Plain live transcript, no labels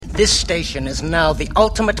This station is now the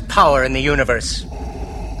ultimate power in the universe.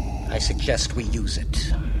 I suggest we use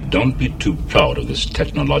it. Don't be too proud of this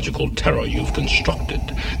technological terror you've constructed.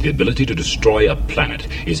 The ability to destroy a planet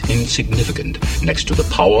is insignificant next to the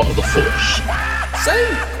power of the Force. See?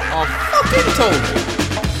 I fucking told you.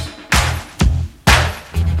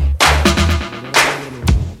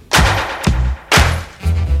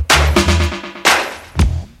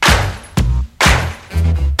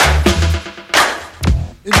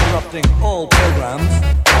 Interrupting all programs.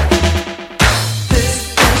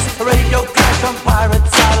 This is a radio crash on pirate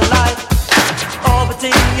satellite,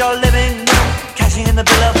 orbiting your living room, cashing in the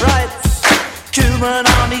Bill of Rights. Human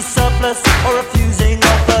army surplus or refusing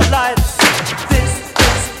of the lights. This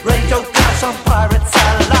is radio crash on pirate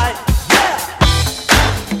satellite. Yeah!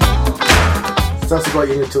 Tell us about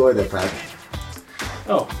your new toy there, Pat.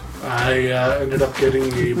 Oh, I ended up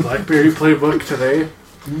getting the BlackBerry Playbook today.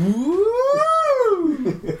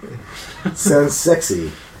 Sounds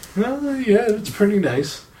sexy. Well, yeah, it's pretty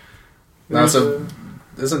nice. Now,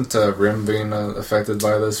 isn't RIM being affected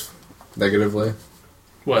by this negatively?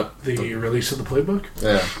 What, the release of the Playbook?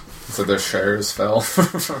 Yeah. So their shares fell.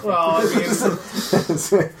 Well,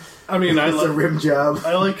 I mean, It's a rim job.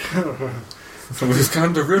 I like... We've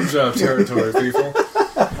come to rim job territory, people.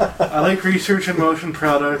 I like research and motion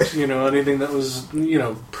products, anything that was,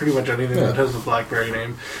 pretty much anything that has the BlackBerry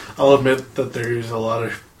name. I'll admit that there's a lot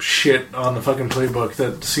of shit on the fucking Playbook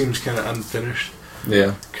that seems kind of unfinished.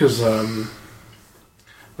 Yeah. Because,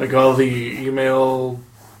 like, all the email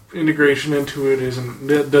integration into it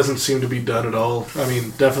doesn't seem to be done at all. I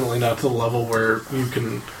mean, definitely not to the level where you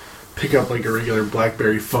can pick up, like, a regular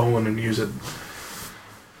BlackBerry phone and use it.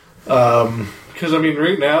 Because, I mean,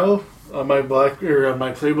 right now, on my my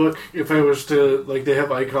Playbook, if I was to, like, they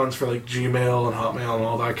have icons for, like, Gmail and Hotmail and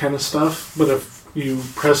all that kind of stuff, but if you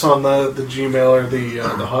press on the Gmail or the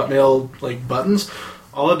Hotmail, like, buttons,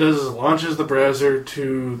 all it does is launches the browser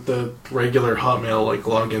to the regular Hotmail, like,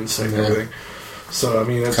 login site and everything. So, I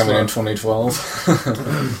mean, it's coming in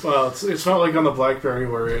 2012. Well, it's not like on the BlackBerry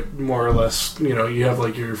where it more or less, you have,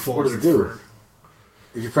 like, your folder. What does it do?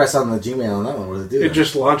 If you press on the Gmail on that one, what does it do? It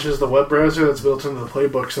just launches the web browser that's built into the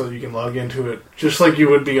Playbook so that you can log into it just like you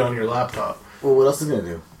would be on your laptop. Well, what else is it going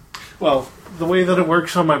to do? Well, the way that it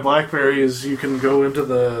works on my BlackBerry is you can go into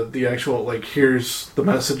the actual, like, here's the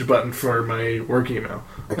message button for my work email.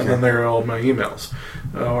 Okay. And then there are all my emails.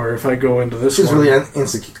 Or if I go into this one... It's really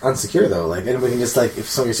unsecure, though. Like, anybody can just, like, if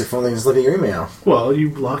someone gets your phone, they can just look at your email. Well, you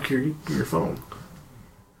lock your phone.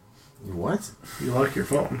 What? You lock your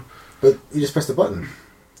phone. But you just press the button.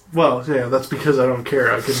 Well, yeah, that's because I don't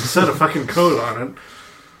care. I can set a fucking code on it.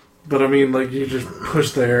 But I mean, like, you just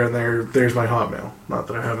push there and there's my Hotmail. Not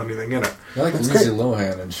that I have anything in it. You're like Lindsay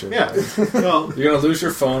Lohan and shit. Yeah. Well, you're going to lose your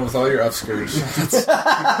phone with all your upskirt shots.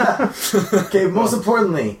 Okay, most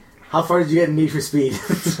importantly, how far did you get in Need for Speed?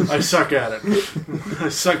 I suck at it. I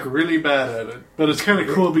suck really bad at it. But it's kind of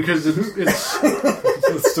cool because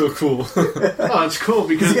it's still cool. Oh, it's cool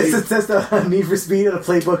because... You get to test out Need for Speed on a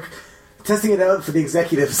Playbook. Testing it out for the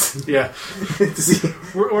executives. Yeah. To see.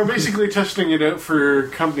 We're basically testing it out for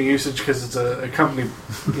company usage because it's a company,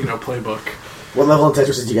 playbook. What level of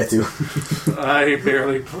Tetris did you get to? I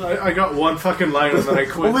barely... I got one fucking line and then I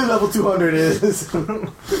quit. Only level 200 is.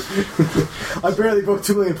 I barely broke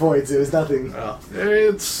 2 million points. It was nothing. Well,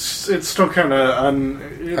 it's still kind of... How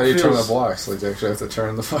do you turn the blocks? Like, you actually have to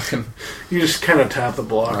turn the fucking... You just kind of tap the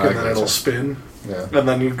block and then it'll spin. Yeah. And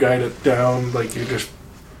then you guide it down, like you just...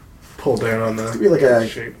 pull down on the... It's going to be like a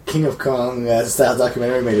shape. King of Kong style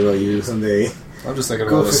documentary made about you someday. I'm just thinking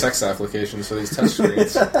about the sex applications for these touch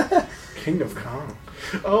screens. King of Kong.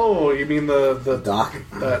 Oh, you mean the doc?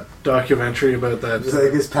 That documentary about that... It's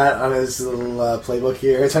like this Pat on his little Playbook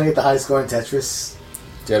here, trying to get the high score in Tetris.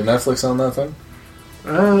 Do you have Netflix on that thing?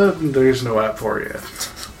 There's no app for it yet.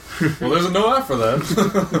 Well, there's no app for that.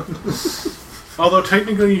 Although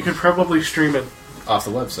technically you could probably stream it... off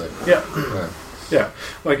the website. Yeah,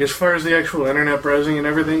 like as far as the actual internet browsing and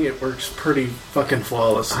everything, it works pretty fucking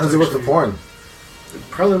flawless. How does it work for porn? It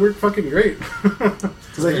probably worked fucking great.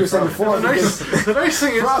 Because like you were saying before, the nice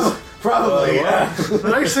thing is... Probably, yeah. The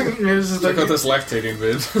nice thing is that... Check out this lactating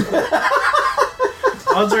vid.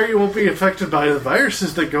 Odds are you won't be affected by the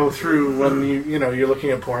viruses that go through when you're looking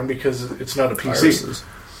at porn because it's not a PC. Viruses.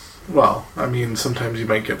 Well, I mean, sometimes you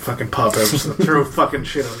might get fucking pop-ups that throw fucking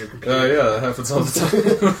shit on your computer. Yeah, that happens all the time.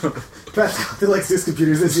 Pat likes his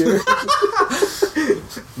computers this year.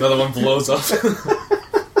 Another one blows up.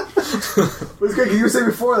 It was great because you were saying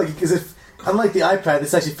before, like, because if unlike the iPad,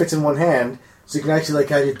 this actually fits in one hand. So you can actually like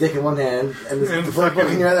have your dick in one hand and the And flip book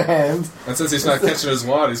in your other hand. And since he's not catching his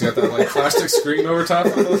wad, he's got that like plastic screen over top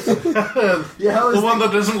of it. Yeah, how is The one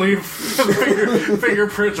that doesn't leave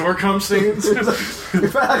fingerprints or cum stains.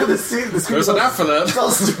 If I look at the screen, There's an app for it's that. all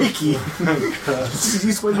streaky. You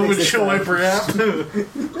squint The things windshield like that. wiper app.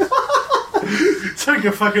 It's like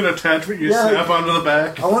a fucking attachment you Yeah, snap onto the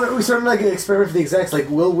back. I wonder if we started like an experiment for the execs, like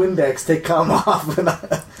will Windex take cum off and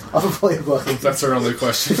off a playbook? That's our only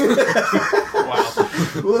question. Wow.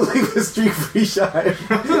 Will it leave a streak-free shine?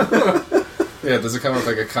 Yeah, does it come with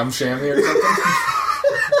like a cum chamois or something?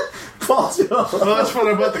 False, you know. Well, that's what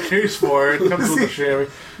I bought the case for. It comes with a chamois.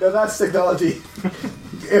 Now that's technology.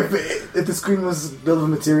 If the screen was built of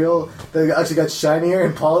material that actually got shinier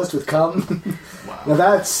and polished with cum, now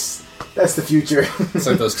that's the future. It's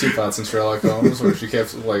like those teapots in Sherlock Holmes where she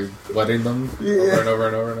kept like wetting them over and over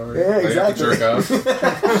and over and over. Yeah, Like, exactly. You have to jerk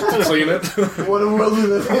off to clean it. What a world we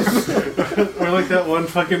live in. Or like that one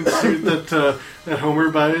fucking suit that Homer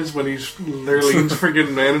buys when he's their lean's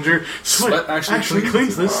friggin' manager. Sweat actually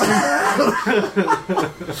cleans this.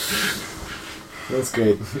 That's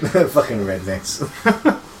great. Fucking rednecks.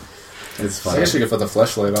 It's I fun. guess you could put the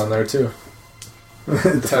fleshlight on there too.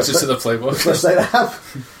 Attach it to the playbook. Flashlight app.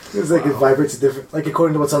 It's like it vibrates different, like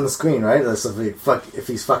according to what's on the screen, right? That's if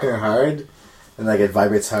he's fucking her hard, and like it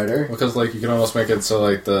vibrates harder. Because like you can almost make it so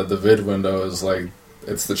like the vid window is like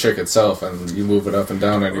it's the chick itself, and you move it up and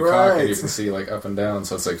down on your cock, and you Right. can see like up and down.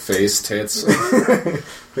 So it's like face, tits.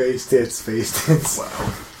 Face tits.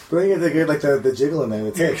 Wow. But then you get to get like the jiggle in there,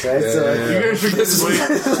 the tits, right? Yeah, So yeah, yeah. You guys are This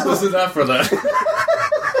getting is enough for that.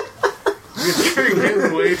 you're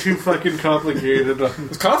getting way too fucking complicated.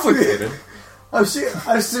 It's complicated. I'm sure, like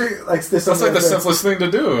there's That's something like the out there- simplest thing to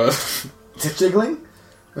do. tit jiggling.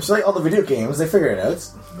 I'm sure like all the video games, they figure it out.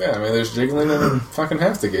 Yeah, I mean, there's jiggling in fucking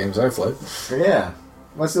half the games I played. Yeah.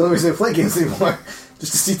 What's the only reason to play games anymore?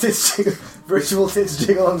 Just to see tits jiggle, virtual tits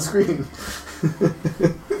jiggle on the screen.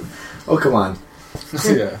 Oh, come on.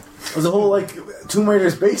 Yeah. There's a whole, like, Tomb Raider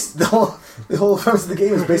is based, the whole premise of the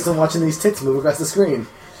game is based on watching these tits move across the screen.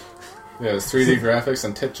 Yeah, it's 3D graphics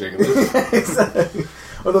and tit jiggling. Exactly.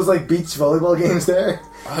 Or those, like, beach volleyball games there.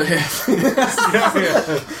 Oh, yeah.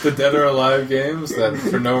 The Dead or Alive games that,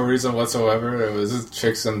 for no reason whatsoever, it was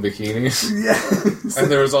chicks in bikinis. Yeah.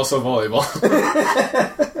 And there was also volleyball.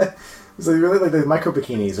 So you really like the micro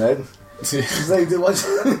bikinis, right? It's like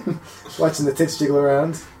watching the tits jiggle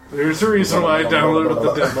around. There's a reason why I downloaded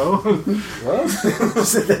the demo. What?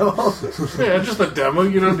 Just a demo. Yeah, just a demo.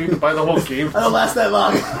 You don't need to buy the whole game. I don't last that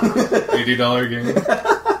long. $80 game.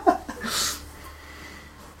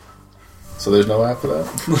 So there's no app for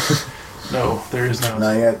that? No, there is not.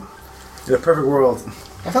 Not yet. In a perfect world.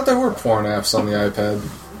 I thought there were porn apps on the iPad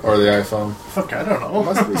or the iPhone. Fuck, I don't know.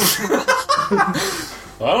 Must be.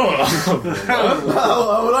 I don't know.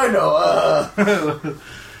 How would I know?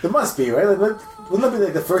 There must be, right? Like, wouldn't that be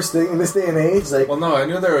like the first thing in this day and age? Like, Well, no, I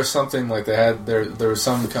knew there was something like they had there was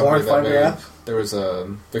some company Porn that finder made app? there was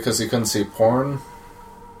a because you couldn't see porn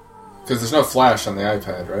because there's no flash on the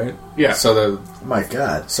iPad, right? Yeah. So my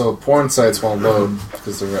God. so porn sites won't load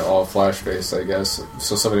because they're all flash based, I guess.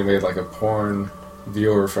 So somebody made like a porn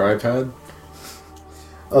viewer for iPad.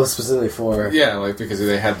 Oh, specifically for... Yeah, like because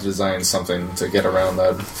they had to design something to get around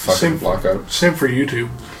that fucking Same- blockout. Same for YouTube.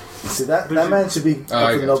 See, that man should be Oh,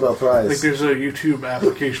 I up for the got you. Nobel Prize. Like, there's a YouTube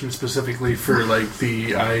application specifically for like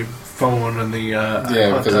the iPhone and the Yeah,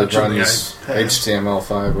 iPod because it Touch and the runs iPad.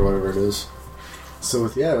 HTML5 or whatever it is. So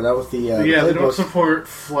with now with the Yeah, they don't playbook, support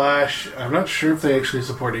Flash. I'm not sure if they actually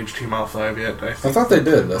support HTML5 yet. I think I thought they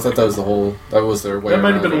did. I thought that was that was their way. that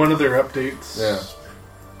might have around been it. one of their updates. Yeah.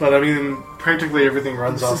 But I mean, practically everything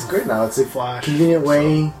runs this off is great now. It's a Flash. convenient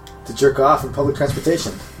way to jerk off in public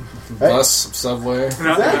transportation. Right? Bus, subway.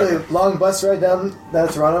 No, Exactly. Long bus ride down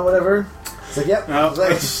Toronto, whatever. It's like, yep. No.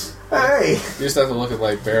 It's like, hey. You just have to look at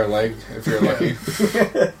like bare leg if you're lucky.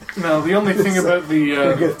 No, the only thing about You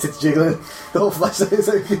the get tits jiggling. The whole flashlight is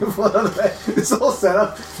like you put on the back. This whole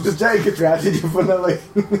setup, this giant contraption you put on like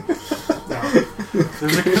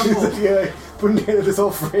there's a couple. you're like putting together this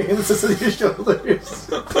whole frame that's just on your shoulders.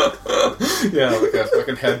 Yeah, like a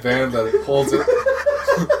fucking headband that holds it.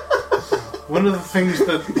 One of the things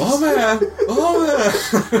that Oh man!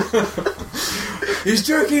 He's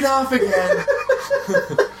jerking off again.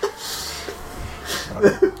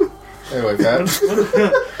 Anyway, Pat.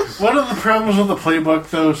 one of the problems with the playbook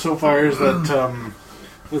though so far is that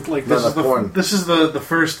with like Not enough porn. this is the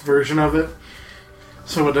first version of it,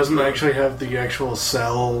 so it doesn't actually have the actual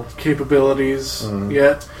cell capabilities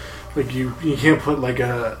yet. Like you can't put like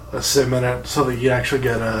a SIM in it so that you actually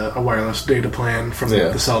get a wireless data plan from Yeah.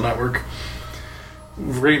 the cell network.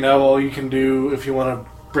 right now, all you can do if you want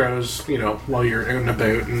to browse, while you're out and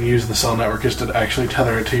about and use the cell network is to actually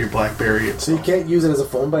tether it to your BlackBerry itself. So you can't use it as a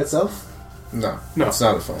phone by itself? No, No. it's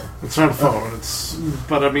not a phone. It's not a phone.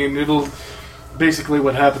 But I mean, it'll basically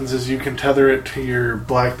what happens is you can tether it to your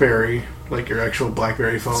BlackBerry, like your actual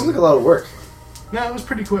BlackBerry phone. Seems like a lot of work. No, it was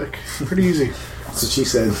pretty quick, pretty easy. That's what she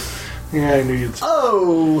said. Yeah, I knew you'd.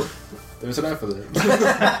 Oh! There's an app with it.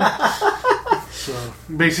 So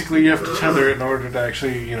basically, you have to tether it in order to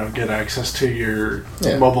actually, get access to your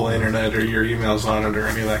mobile internet or your emails on it or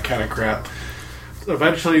any of that kind of crap.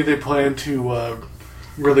 Eventually, they plan to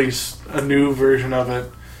release a new version of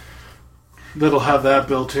it that'll have that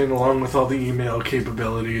built in along with all the email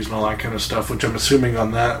capabilities and all that kind of stuff, which I'm assuming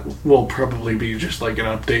on that will probably be just like an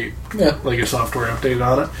update, like a software update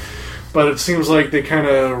on it. But it seems like they kind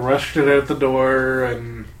of rushed it out the door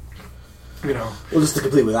and, Well, just to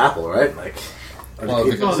compete with Apple, right?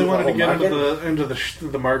 Well, because they wanted to the get whole into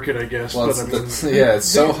the market, I guess. Well, but I mean, it's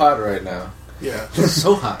so hot right now. yeah. It's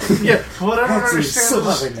so hot. Yeah, what I don't That's understand so is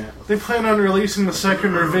hot right now. they plan on releasing the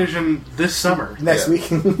second revision this summer. Next Yeah. week.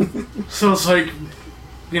 So it's like,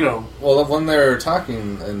 Well, when they were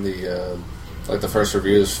talking in the the first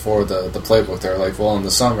reviews for the playbook, they were like, well, in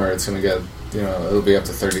the summer it's going to get, it'll be up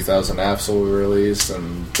to 30,000 apps will be released,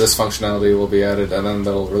 and this functionality will be added, and then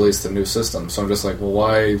they'll release the new system. So I'm just like, well,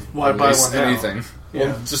 why buy release one now? anything?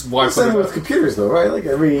 Yeah. Well, just why put Same it with out? computers, though, right? Like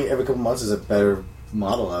every couple months is a better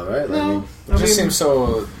model out, right? No, It just seems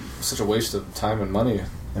such a waste of time and money.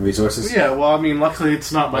 and resources. Yeah, well, I mean, luckily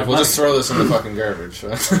it's not my Like, we'll money. just throw this in the fucking garbage.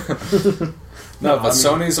 No, but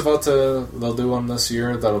Sony's about to. They'll do one this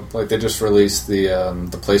year. That'll they just released the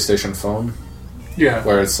PlayStation phone, Yeah,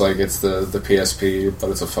 where it's the PSP, but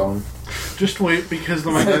it's a phone. just wait because the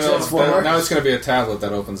And then Microsoft... now it's going to be a tablet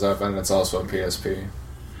that opens up, and it's also a PSP.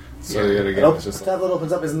 So Yeah. yet again, it's just tablet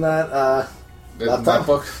opens up, isn't that laptop?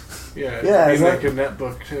 netbook. Yeah, Yeah, it'd is be that- like a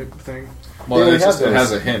netbook type thing. Well, They it have those.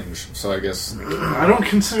 has a hinge, so I guess. I don't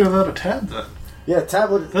consider that a tab, then. Yeah,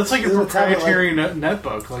 tablet. That's like a isn't tablet proprietary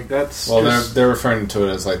netbook. Like, that's Well, just... they're referring to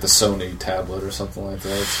it as the Sony tablet or something like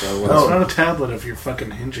that. So It's whatever. not a tablet if you're fucking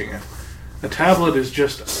hinging it. A tablet is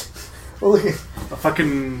just Well, look. a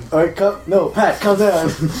fucking... All right, no, Pat, calm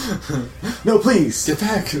down. No, please. Get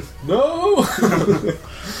back! No!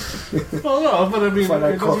 Well, no, but I mean, Find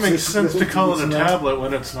out it doesn't make corpses. sense to call it a Yeah. tablet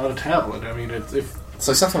when it's not a tablet. I mean, if It's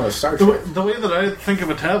like something with Star the Trek. way that I think of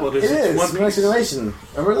a tablet is It it's is. one Next piece. generation.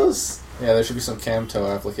 Remember those? Yeah, there should be some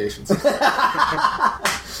Camto applications.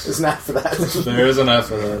 There's an app for that. There is an app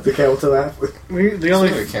for that. The Camto app. The only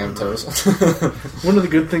Camtos. one of the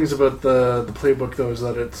good things about the playbook though is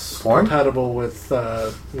that it's Porn? compatible with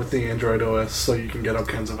the Android OS, so you can get all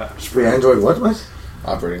kinds of apps. For Android, what?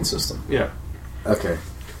 Operating system. Yeah. Okay.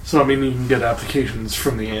 So I mean, you can get applications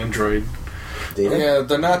from the Android. Data? Yeah,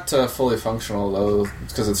 they're not fully functional though,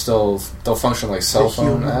 because they'll function like cell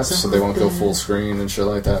phone apps, so they won't go full screen and shit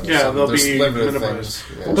like that. Yeah, So they'll there's be limited minimized.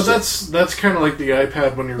 things. Yeah. But that's kind of like the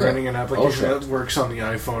iPad when you're Yeah. running an application Oh, shit. that works on the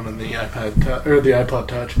iPhone and the iPad or the iPod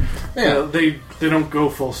Touch. Yeah. They don't go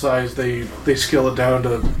full size. They scale it down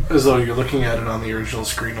to as though you're looking at it on the original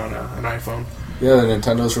screen on an iPhone. Yeah, the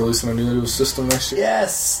Nintendo's releasing a new system next year.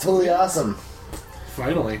 Yes! Totally awesome.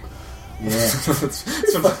 Finally, Yeah. It's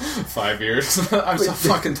been 5 years. I'm so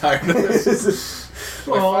fucking tired of this.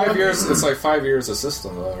 Well, 5 years. It's like 5 years a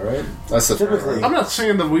system, though, right? That's the Typically. I'm not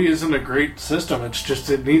saying the Wii isn't a great system. It's just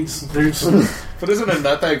there's But isn't it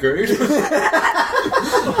not that great?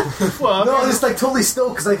 well, No, I'm just totally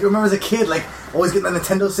stoked because I remember as a kid, always getting that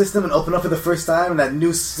Nintendo system and open up for the first time and that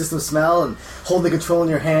new system smell and holding the control in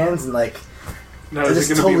your hands and now is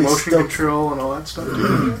just it going to be totally motion stoked. control and all that stuff?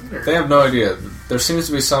 Or- They have no idea. There seems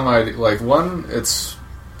to be some idea. One, it's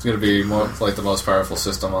going to be more like the most powerful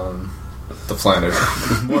system on the planet.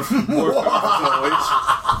 more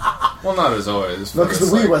well, not as always. no, but because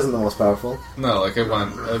it's the Wii like- wasn't the most powerful. No,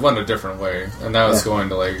 it went a different way, and now it's Yeah. going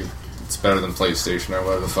to it's better than PlayStation or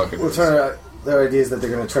whatever the fuck it Well, is. their idea is that they're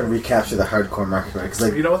going to try to recapture the hardcore market, right?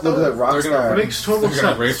 Because You know what, look though? at that They're gonna It Rockstar. makes total They're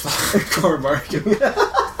gonna rape sense. the hardcore market.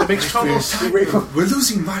 It makes total sense. We're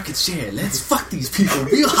losing market share. Let's fuck these people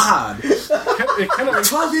real hard. It kind of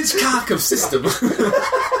 12-inch cock of system.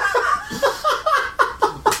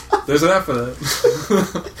 There's an app for that.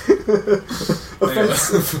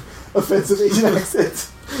 Offensive Asian accent.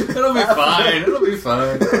 It'll be fine. It'll be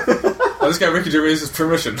fine. I just got Ricky Gervais's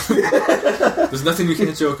permission. There's nothing you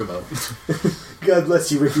can't joke about. God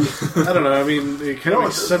bless you, Ricky. I don't know. I mean, it kind of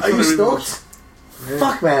makes sense. Are you when I mean, stoked?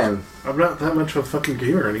 Fuck, man. I'm not that much of a fucking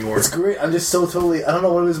gamer anymore. It's great. I'm just so totally... I don't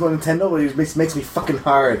know what it is about Nintendo, but it makes me fucking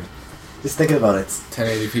hard. Just thinking about it.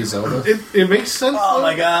 1080p Zelda. It makes sense. Oh though.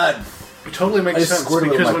 my god. It totally I makes just sense squirted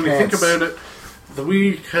with because my when you think pants. about it, the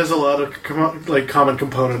Wii has a lot of common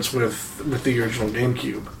components with the original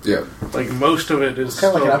GameCube. Yeah. Like most of it is It's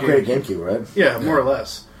kind of like an still upgraded GameCube, right? Yeah, more or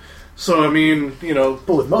less. So I mean, you know,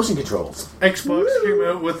 But with motion controls. Xbox came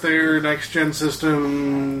out with their next gen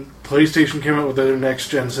system. PlayStation came out with their next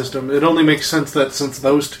gen system. It only makes sense that since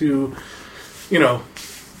those two, you know,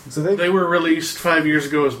 So they were released 5 years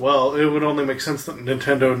ago as well, it would only make sense that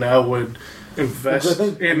Nintendo now would invest Well, I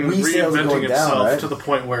think in Wii sales are reinventing going down, itself right? to the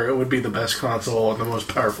point where it would be the best console and the most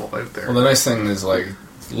powerful out there. Well, the nice thing is, like,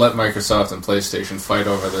 let Microsoft and PlayStation fight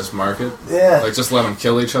over this market. Yeah. Like, just let them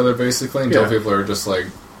kill each other, basically, until Yeah. people are just like,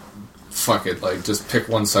 fuck it, like, just pick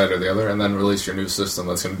one side or the other, and then release your new system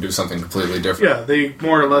that's going to do something completely different. Yeah, they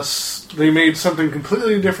more or less they made something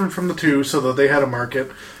completely different from the two, so that they had a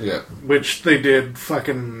market, Yeah. which they did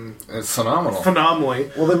fucking It's phenomenal.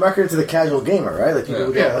 phenomenally. Well, they market it to the casual gamer, right? Like people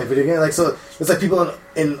who Yeah. don't like video games. Like so, it's like people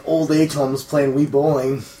in old age homes playing Wii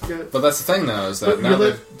bowling. But that's the thing now, is that But now you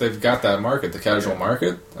live- they've got that market, the casual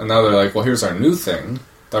market, and now they're like, well, here's our new thing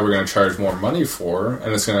that we're going to charge more money for,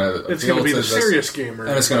 and it's going to It's appeal going to be to the this, serious gamer,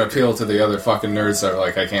 and it's going to appeal to the other fucking nerds that are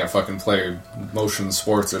like, I can't fucking play motion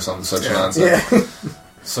sports or some such nonsense. Yeah.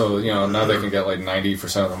 So, you know, now they can get like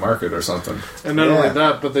 90% of the market or something. And not Yeah. only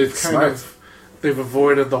that, but they've Smart. they've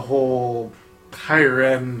avoided the whole higher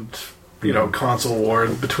end, you know, console war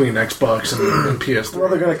between Xbox and PS3. Well,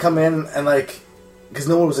 they're going to come in and like, because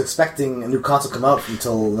no one was expecting a new console to come out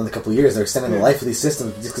until another couple of years. They're extending the life of these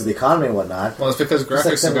systems just because of the economy and whatnot. Well, it's because like graphics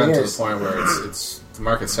have 7 gotten to years. the point where it's the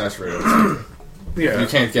market's saturated. yeah. You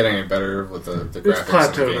can't get any better with the graphics plateaued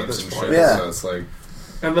and at games this and point. shit. Yeah. So it's like,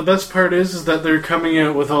 And the best part is that they're coming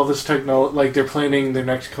out with all this technology, like they're planning their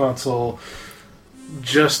next console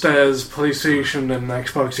just as PlayStation and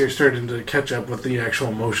Xbox are starting to catch up with the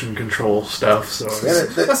actual motion control stuff. So, Yeah,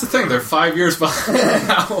 that's the thing. They're 5 years behind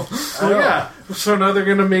now. well, yeah. So now they're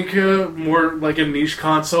going to make a more like a niche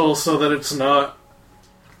console so that it's not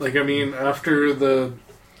like, I mean, after the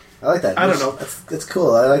I like that. I don't Niche- know. That's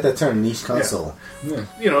cool. I like that term, niche console.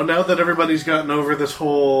 you know, now that everybody's gotten over this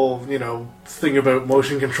whole, you know, thing about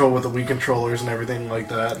motion control with the Wii controllers and everything like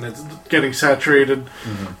that, and it's getting saturated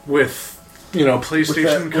with, you know,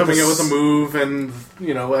 PlayStation with coming the out with a Move and,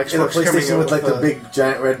 you know, Xbox And the coming PlayStation out with like a, the big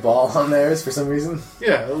giant red ball on theirs for some reason.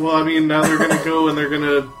 Yeah, well, I mean, now they're going to go and they're going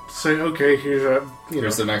to say, okay, here's a, you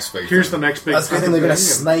Here's know, the next big here's thing. the next big That's the thing. They're going to thing.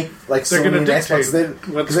 snipe like They're Sony gonna and dictate Xbox. what's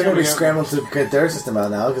Because they're going to be coming out. scrambling to get their system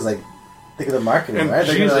out now. Because like, think of the marketing, And right?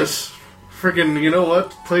 They're gonna, Jesus, friggin', you know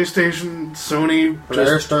what? PlayStation, Sony,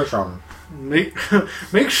 just PlayStation.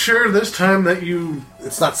 make sure this time that you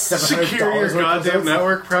It's not $700 secure your worth of goddamn sales.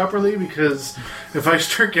 network properly, because if I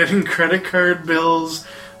start getting credit card bills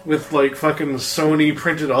with like fucking Sony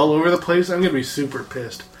printed all over the place, I'm gonna be super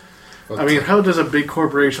pissed. I mean, how does a big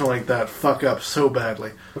corporation like that fuck up so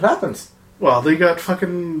badly? What happened? Well, they got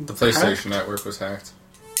fucking The PlayStation hacked, network was hacked.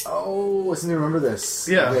 Oh, I didn't remember this.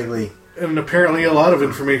 Yeah. Vaguely. and apparently a lot of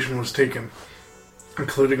information was taken,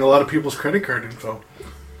 including a lot of people's credit card info.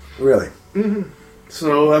 Really?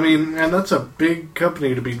 So, I mean, and that's a big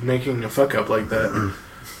company to be making a fuck up like that.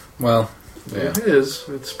 Well, yeah. It is.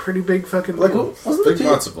 It's a pretty big fucking Like, deal. wasn't Big the,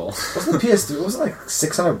 matzo ball. wasn't the PS3, wasn't it like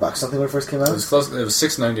 $600 something when it first came out? It was close. It was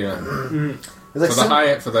 $6.99 It was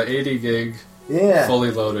like for the 80 gig, yeah.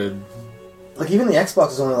 fully loaded. Like even the Xbox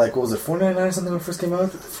was only like, what was it, $4.99 or something when it first came out?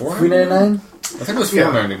 $4.99? $3.99? I think it was Yeah.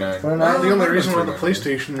 $4.99. The only reason why the $3.99.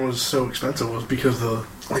 PlayStation was so expensive was because of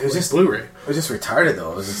the Like, it was just Blu-ray. It was just retarded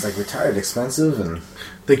though. It was just like retarded expensive and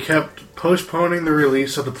They kept postponing the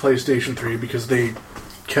release of the PlayStation 3 because they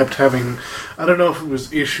kept having, I don't know if it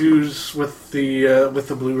was issues with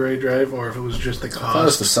the Blu-ray drive or if it was just the I thought it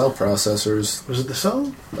was cost. the cell processors. Was it the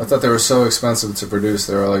cell? I thought they were so expensive to produce.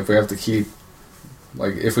 They were like, we have to keep.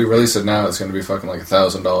 Like, if we release it now, it's going to be fucking like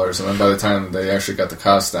 $1,000, and then by the time they actually got the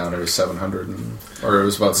cost down, it was $700, or it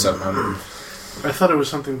was about $700. I thought it was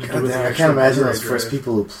something to do with the I actual can't imagine Blu-ray those first drive.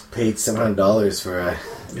 people who paid $700 for a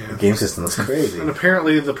Yeah. game system. That's crazy. And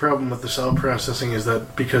apparently the problem with the cell processing is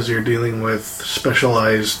that because you're dealing with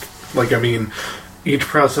specialized, like, I mean, each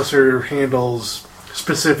processor handles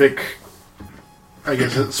specific, I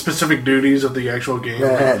guess, specific duties of the actual game.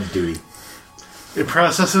 Duty. It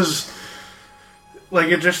processes, like,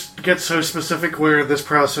 it just gets so specific where this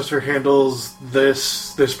processor handles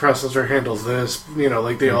this processor handles this, you know,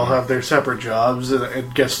 like they all have their separate jobs, and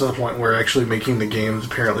it gets to the point where actually making the games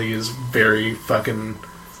apparently is very fucking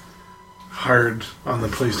hard on the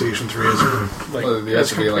PlayStation 3 as, like, Well, you have as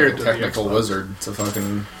to be like compared a to the technical Xbox. wizard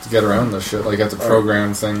to get around this shit. Like, you have to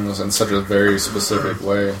program things in such a very specific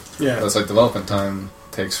way. Yeah. That's like development time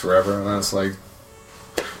takes forever, and that's like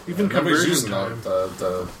Even Nobody's conversion using time.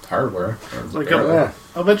 the hardware. Like, Barely.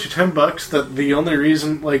 I'll bet you $10 that the only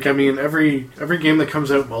reason, like, I mean, every game that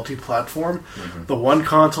comes out multi-platform, the one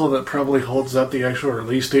console that probably holds up the actual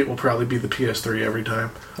release date will probably be the PS3 every time.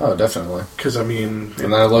 Oh, definitely. Because, I mean...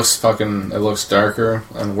 And then it looks darker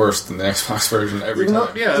and worse than the Xbox version every Even though,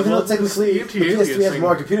 time. Yeah, even well, though technically the PS3 has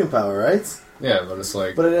more computing power, right? Yeah, but it's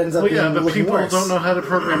like... But it ends up Well, yeah, being but looking people worse. don't know how to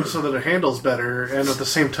program so that it handles better, and at the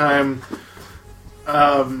same time,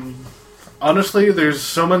 honestly, there's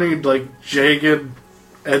so many like jagged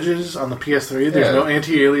edges on the PS3. There's no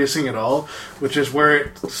anti-aliasing at all, which is where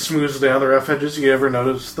it smooths down the rough edges. You ever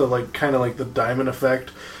notice the like kind of like the diamond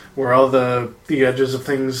effect, where all the edges of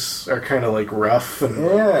things are kind of like rough and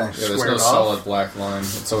Yeah. there's no squared off. solid black line.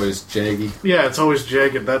 It's always jaggy. Yeah, it's always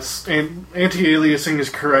jagged. That's anti-aliasing is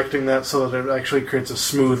correcting that so that it actually creates a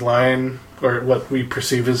smooth line, or what we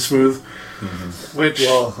perceive as smooth. Which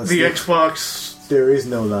Well, the let's see. Xbox, There is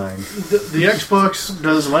no line. the Xbox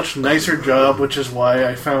does a much nicer job, which is why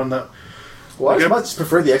I found that. Well, I Yep. much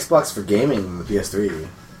prefer the Xbox for gaming than the PS3.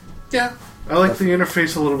 Yeah, I like the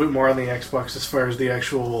interface a little bit more on the Xbox as far as the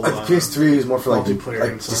actual. Like the PS3 is more for like multiplayer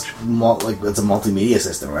and just such. like it's a multimedia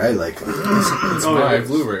system, right? Like It's Oh, my yeah.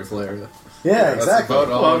 Blu-ray player. yeah, That's exactly.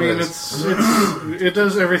 about all Well, I it mean, is. it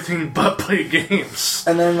does everything but play games.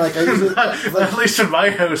 And then like I usually At like, least in my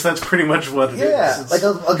house, that's pretty much what it is. yeah, It's- like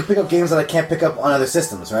I'll pick up games that I can't pick up on other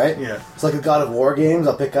systems, right? Yeah. It's like the God of War games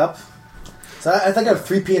I'll pick up. So I think I have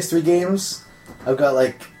 3 PS3 games. I've got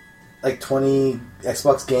like 20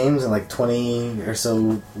 Xbox games and like 20 or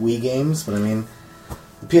so Wii games. But I mean,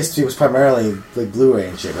 the PS3 was primarily like Blu-ray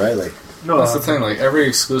and shit, right? Like no, That's the thing. Like every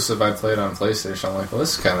exclusive I played on PlayStation, I'm like, well,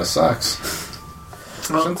 this kind of sucks.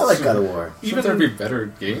 well, I like God of War. Shouldn't there be better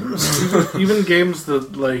games? even games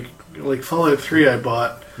that like Fallout 3 I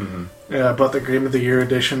bought. I bought the Game of the Year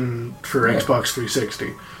edition for Xbox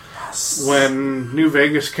 360. When New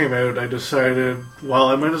Vegas came out, I decided, well,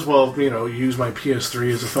 I might as well, use my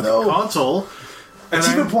PS3 as a fucking No. console. And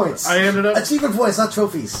Achievement points. I ended up. Achievement points, not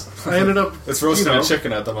trophies. I ended up. It's roasting you know, a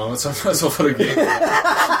chicken at the moment, so I might as well put a game.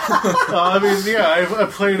 I mean, yeah, I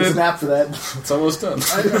played There's it. an app for that. It's almost done.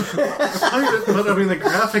 Played it, but I mean, the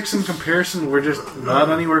graphics in comparison were just not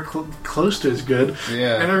anywhere close to as good.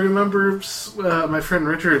 Yeah. And I remember my friend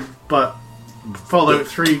Richard bought Fallout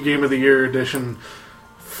 3 Game of the Year edition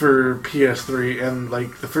for PS3, and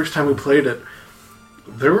like the first time we played it,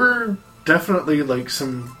 there were definitely like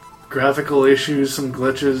some graphical issues, some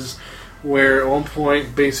glitches, where at one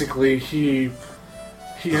point basically he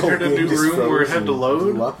entered a new room where it had to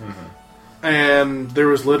load, and there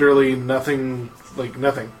was literally nothing.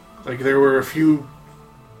 Like there were a few.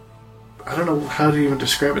 I don't know how to even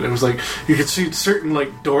describe it. It was like you could see certain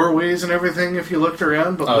like doorways and everything if you looked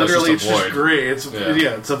around, but literally it's just void. gray. It's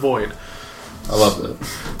it's a void. I loved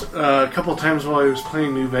it. A couple times while I was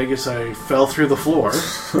playing New Vegas, I fell through the floor.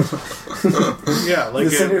 Yeah, like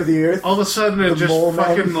The center of the earth. all of a sudden it The just mole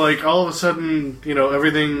fucking man. like all of a sudden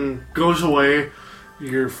everything goes away.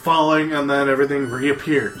 You're falling, and then everything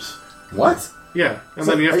reappears. What? Yeah, and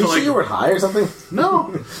then you have Are to you like sure you were high or something?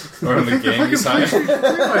 no. Or in the think the game, you fucking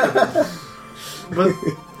sign. But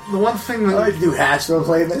the one thing I that like to do hash while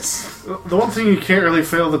playing this. the one thing you can't really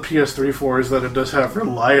fail the PS3 for is that it does have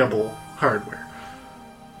reliable hardware.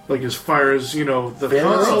 Like as far as the Failing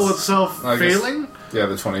console rates? itself I guess- failing. Yeah,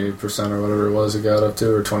 the 28% or whatever it was it got up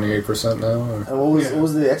to, or 28% now. Or... And what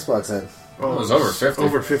was the Xbox at? Oh, It was over 50.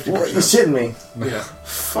 Over What, you're 50%. shitting me. Yeah.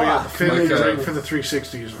 Oh, yeah, the failure Like, rate for the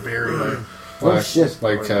 360 is very high. Oh, shit.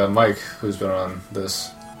 Like Mike, who's been on this,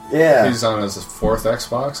 Yeah. he's on his 4th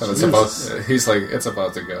Xbox, and it's Jesus. about. He's like, it's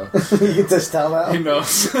about to go. You can just tell now. He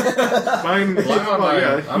knows. Mine,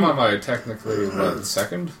 I'm on my technically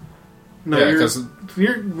second. No, yeah, you're, 'cause-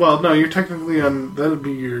 you're technically on. That would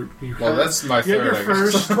be your. Well, that's my You had your third, I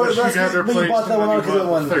guess. first, But but you that's- got but you replaced, bought that and one then out you 'cause bought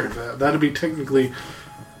it the won. third. That'd be technically.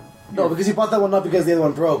 No, because you bought that one not because the other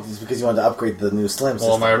one broke, it's because you wanted to upgrade the new Slim Well,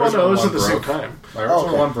 system. my Well, original no, it was one at the same broke. time. My original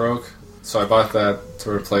okay. one broke, so I bought that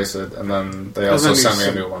to replace it, and then they also then you sent me a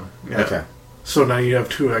sent- new one. Yeah. Okay. So now you have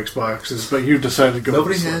 2 Xboxes, but you decided to go.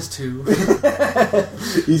 with the Slim.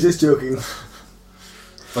 two. He's just joking.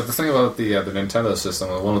 But the thing about the Nintendo system,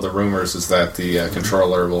 one of the rumors is that the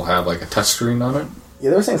controller will have like a touchscreen on it.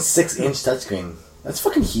 Yeah, they were saying 6-inch touchscreen. That's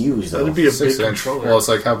fucking huge, though. That'd be a 6 big inch. controller. Well, it's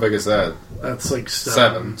like how big is that? That's like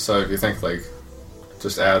 7. So if you think like,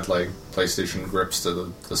 just add like PlayStation grips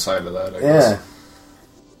to the side of that. I Yeah. guess.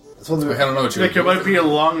 That's one of I the, don't know what you. Like it might be a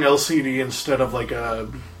long LCD instead of like a.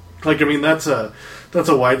 Like I mean that's a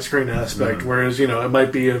widescreen aspect, whereas it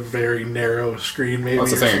might be a very narrow screen maybe. Well,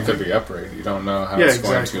 that's the or thing. It something. could be uprated. You don't know how Yeah, it's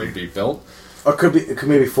exactly. going to be built. or it could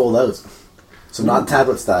maybe fold out. So not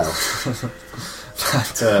tablet style.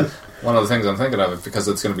 But, one of the things I'm thinking of is because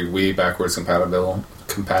it's going to be Wii backwards compatible,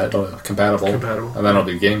 and then it'll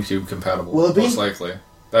be GameCube compatible. Will it be? Most likely.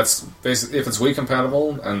 That's basically if it's Wii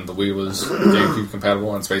compatible and the Wii was GameCube compatible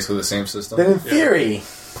and it's basically the same system. Then in theory,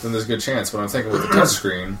 Then there's a good chance. But I'm thinking with the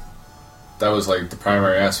touchscreen, that was like the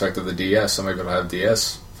primary aspect of the DS, so maybe it'll have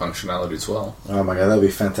DS functionality as well. oh my god, that'd be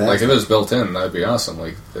fantastic. Like if it was built in, that'd be awesome.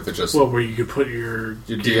 Like if it just Well, where you could put your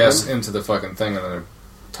DS into the fucking thing and then it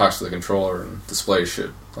talks to the controller and displays shit.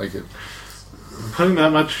 Like it. Putting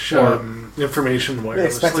that much information You'd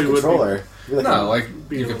expect a wirelessly would controller. No, like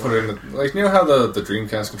be you a could little- put it in the, like you know how the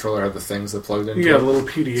Dreamcast controller had the things that plugged into be. You got it? a little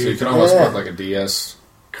PDA. So you can almost Yeah. put like a DS,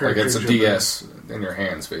 like it's a cartridge in there. DS in your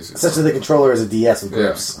hands basically. Essentially, the controller is a DS with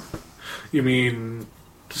grips. You mean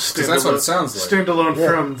standalone? that's what it sounds like. Standalone Yeah.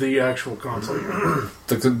 from the actual console.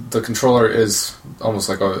 The controller is almost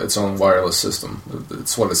like its own wireless system.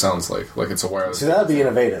 It's what it sounds like. Like it's a wireless. See, that'd be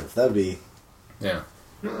innovative. That'd be. Yeah.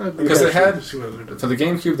 Because Because they had see what they're for the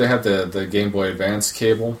GameCube, they had the Game Boy Advance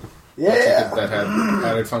cable Yeah. that had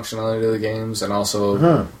added functionality to the games, and also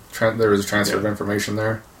there was a transfer of information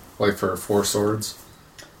there, like for 4 swords.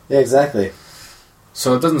 Yeah, exactly.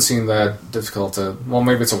 So it doesn't seem that difficult to. Well,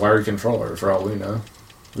 maybe it's a wired controller for all we know.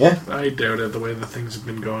 Yeah. I doubt it. The way that things have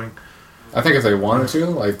been going. I think if they wanted to,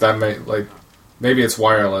 like that may like maybe it's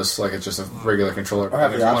wireless, like it's just a regular controller. Or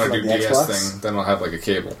have But if the you want option to do like the DS Xbox. thing, then it'll have like a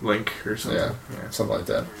cable. Link or something. Yeah, something like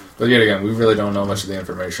that. But yet again, we really don't know much of the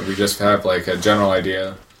information. We just have like a general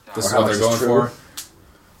idea. This is Or how what they're much going is true. for.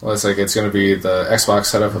 Well, it's like it's going to be the Xbox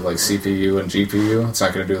setup with like CPU and GPU. It's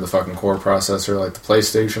not going to do the fucking core processor like the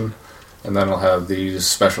PlayStation. And then it'll have these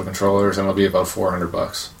special controllers, and it'll be about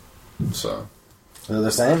 $400. So So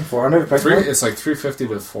they're saying 400 price point? it's like $350 to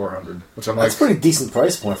 $400, which I'm That's like pretty decent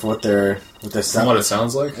price point for what they're from selling. what it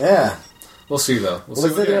sounds like. Yeah. We'll see though. Well,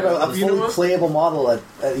 they're thinking about a You know fully what? playable model at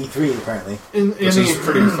E3 apparently. In Which is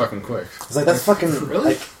pretty fucking quick. It's like that's fucking Really?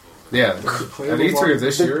 like Yeah, at playable E3 of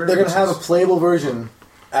this year, they're gonna have a playable version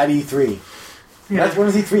at E3. yeah. That's when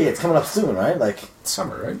is E3? It's coming up soon, right? Like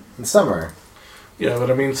summer, right? in summer. Yeah,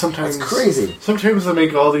 but I mean, sometimes That's crazy. Sometimes they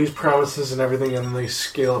make all these promises and everything, and then they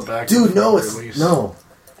scale it back. Dude, no, before it's release. no.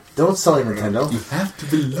 Don't sell it, Nintendo. Have to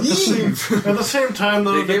believe. At the same time,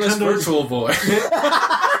 though, They gave us Nintendo's- Virtual Boy.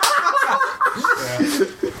 Yeah.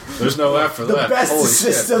 There's no app for The that. best Holy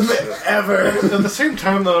system ever. At the same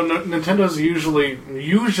time, though, Nintendo's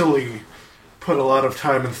usually put a lot of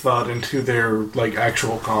time and thought into their like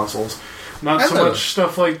actual consoles. Not I so know. much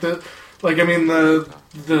stuff like that. Like I mean, the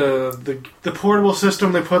portable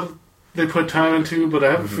system they put time into, but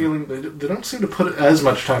I have a feeling they don't seem to put as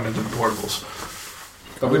much time into the portables.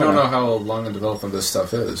 But we don't know how long in development this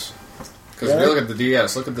stuff is. Because if Yeah. you look at the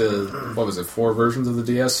DS, look at the, what was it, 4 versions of the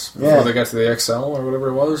DS before Yeah. they got to the XL or whatever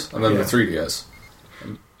it was, and then Yeah. the 3DS.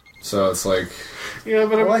 So it's like, Yeah,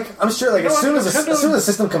 but Like I'm sure, like You know as soon what, as Nintendo- the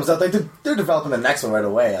system comes out, they're developing the next one right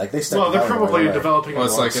away. Like they start. well, they're developing probably right away. developing. well,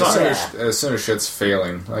 it's like alongside. as soon as shit's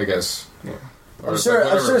failing, I guess. Yeah. Or I'm it's sure.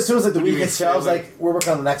 like I'm sure as soon as like the What do Wii you mean, hits shelves, failing? like we're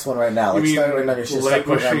working on the next one right now. You Like mean start right now, your shit start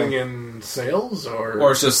languishing programming. in sales, or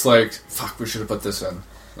Or it's just like, fuck, we should have put this in.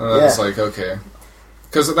 And then it's Yeah. like, okay.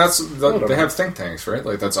 Because they Whatever. have think tanks, right?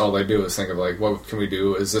 Like, that's all they do is think of, like, what can we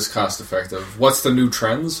do? Is this cost effective? What's the new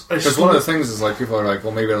trends? I Because still- one of the things is, like, people are like,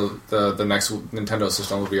 well, maybe the next Nintendo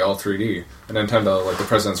system will be all 3D. And Nintendo, like, the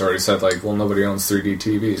president's already said, like, well, nobody owns 3D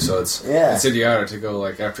TV, so it's idiotic to go,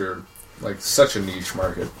 like, after, like, such a niche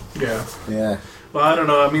market. yeah. Yeah. Well, I don't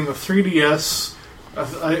know. I mean, the 3DS.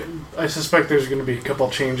 I suspect there's going to be a couple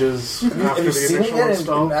changes Have after you the seen it initial yet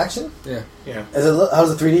install. in action? Yeah. Yeah. Is it?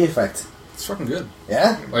 How's the 3D effect? It's fucking good.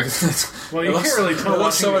 Yeah. Like, Well, it you looks- can't really tell it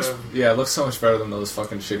looks so much. watching Yeah, it looks so much better than those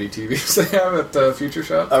fucking shitty TVs they have at the Future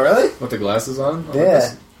Shop Oh really? with the glasses on. I'm like,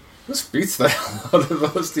 Yeah. this beats the hell out of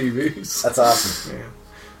those TVs. That's awesome. Yeah.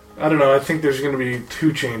 I don't know. I think there's going to be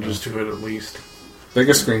 2 changes to it at least.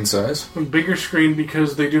 Bigger screen size, A bigger screen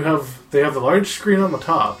because they have the large screen on the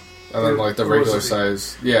top. and then like the Or was regular it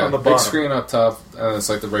size. Yeah, on the big bottom? screen up top, and it's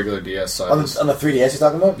like the regular DS On size. the 3DS you're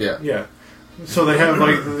talking about? Yeah. Yeah. So they have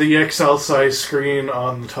like the XL size screen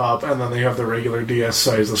on the top, and then they have the regular DS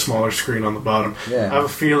size, the smaller screen on the bottom. Yeah. I have a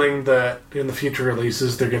feeling that in the future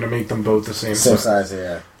releases they're going to make them both the same Same size. size,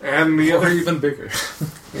 yeah. And the Or other, even bigger.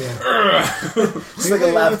 yeah. It's like a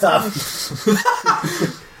laptop.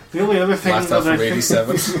 The only other thing Laptop that I from think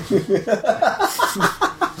 '87.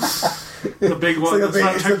 the big one like a that's big-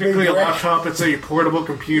 not it's a big technically a brick. laptop, it's a portable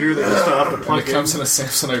computer that you still have to And plug it in. comes in a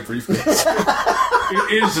Samsonite briefcase.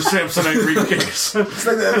 It is a Samsonite briefcase. It's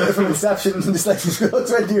like from Inception, just like it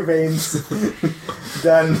goes right to your veins.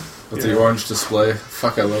 Done. With the orange display.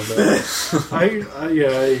 Fuck, I love that.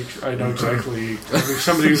 I know exactly.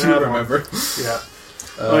 Somebody who's had one. remember.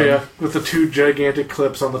 Yeah. With the 2 gigantic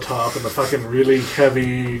clips on the top and the fucking really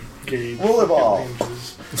heavy gauge. Rollerball.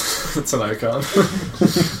 hinges. It's an icon.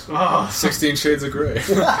 16 Shades of Grey.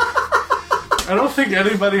 I don't think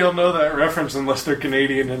anybody will know that reference unless they're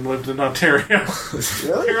Canadian and lived in Ontario.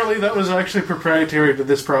 Really? Apparently that was actually proprietary to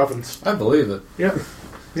this province. I believe it. Yeah.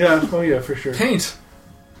 Yeah, oh yeah, for sure. Paint.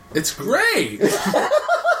 It's grey.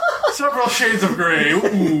 Several shades of grey.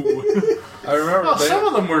 Ooh. I remember. Well, some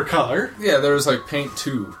of them were color. Yeah, there was like Paint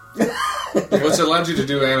 2, which allowed you to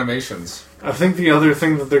do animations. I think the other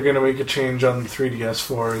thing that they're going to make a change on 3DS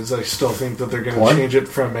for is I still think that they're going to change it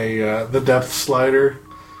from the depth slider.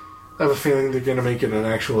 I have a feeling they're going to make it an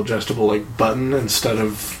actual adjustable like button instead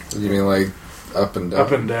of... You mean like up and down?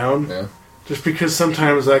 Up and down. Yeah. Just because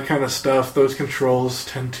sometimes that kind of stuff, those controls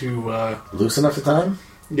tend to... loosen up the time?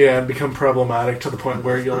 Yeah, and become problematic to the point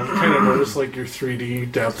where you'll kind of notice like your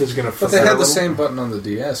 3D depth is going to... But they had the same button on the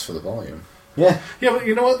DS for the volume. Yeah. Yeah, but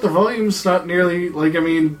you know what? The volume's not nearly... Like, I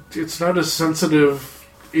mean, it's not as sensitive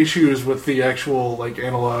issues with the actual, like,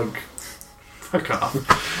 analog... Fuck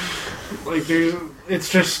off. Like, it's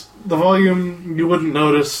just... The volume, you wouldn't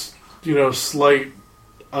notice, slight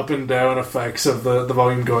up and down effects of the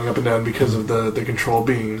volume going up and down because of the control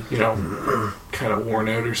being, kind of worn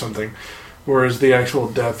out or something. Whereas the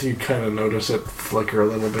actual depth, you kind of notice it flicker a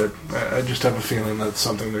little bit. I just have a feeling that's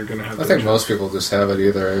something they're going to have to I think adjust. most people just have it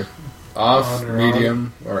either off,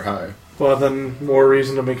 medium, or high. Well, then more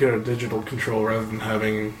reason to make it a digital control rather than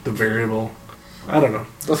having the variable. I don't know.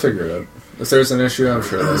 They'll figure it out. If there's an issue, I'm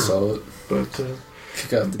sure they'll solve it. But...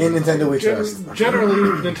 Kick out the In Nintendo we trust.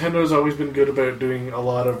 Generally, Nintendo's always been good about doing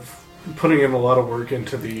putting in a lot of work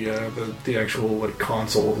into the actual like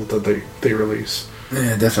console that they release.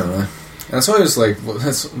 Yeah, definitely. And it's always like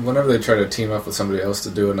whenever they try to team up with somebody else to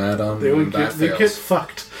do an add-on, they get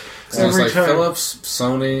fucked. So it's every like time. Philips,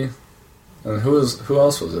 Sony, and who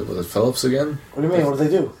else was it? Was it Philips again? What do you mean? What did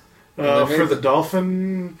they do? For the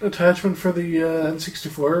Dolphin attachment for the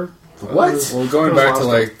N64. What? Well, going That was back to awesome.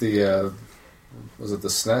 like the was it the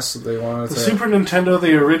SNES that they wanted The to? Super Nintendo,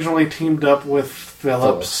 they originally teamed up with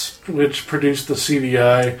Philips, which produced the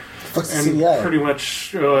CDI, What's the and CDI? pretty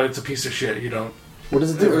much it's a piece of shit. You don't. What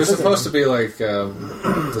does it It do? was supposed to be like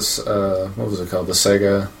this. What was it called? The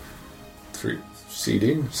Sega 3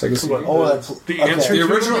 CD. Sega CD. What, Oh, the, that's- the okay. answer The to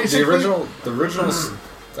it, original, basically? the original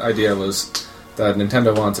idea was that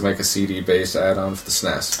Nintendo wanted to make a CD-based add-on for the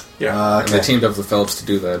SNES, Yeah. and they teamed up with Philips to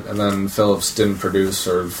do that. And then Philips didn't produce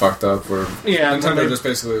or fucked up, or Yeah, and then Nintendo they- just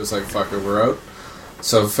basically was like, "Fuck it, we're out."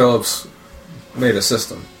 So Philips made a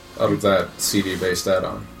system out of that CD-based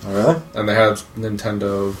add-on, Oh, really? and they had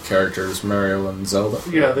Nintendo characters Mario and Zelda.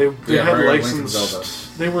 Yeah, they Yeah, had Mario, Link, and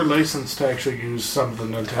licensed. They were licensed to actually use some of the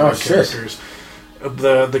Nintendo Oh, shit. characters.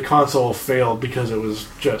 The console failed because it was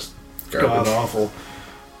just Garbage. god awful,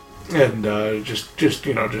 and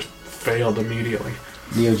just failed immediately.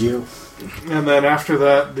 Neo Geo. And then after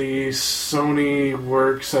that, the Sony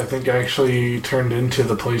works I think actually turned into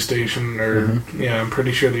the PlayStation, or yeah, I'm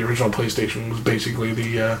pretty sure the original PlayStation was basically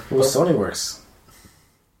the. Well, Sony works.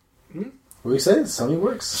 What do you say? Sony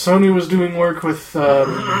works? Sony was doing work with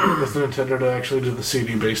Nintendo to actually do the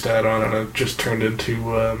CD-based add-on, and it just turned into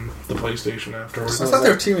the PlayStation afterwards. I thought they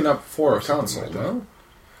were teaming up for a console, no?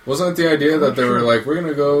 Wasn't it the idea that they were like, we're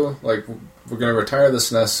gonna retire the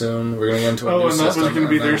SNES soon, we're gonna get into a new And that was system, going to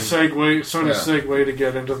be and their then- segue, Sony's Yeah. segue to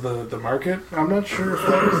get into the market. I'm not sure if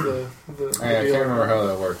that was the I deal. can't remember how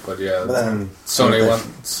that worked, but yeah, But then Sony went.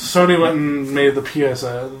 Sony went and made the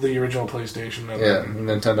the original PlayStation. And Yeah, then,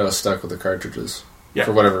 Nintendo was stuck with the cartridges Yeah.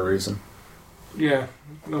 for whatever reason. yeah.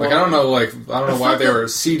 Like I don't know why they were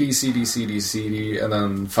CD, and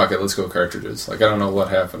then fuck it, let's go cartridges. Like I don't know what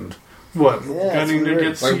happened. What? Yeah, Gunning it's to weird.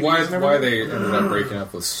 get Like CDs why and why everything? they ended up breaking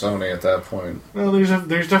up with Sony at that point? Well,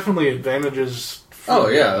 there's definitely advantages. Oh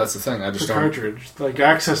yeah, that's the thing. I For just don't. cartridge, like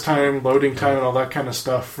access time, loading time, and all that kind of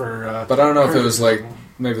stuff for. But I don't know if it was like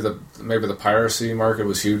cartridges. maybe the piracy market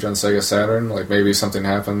was huge on Sega Saturn. Like maybe something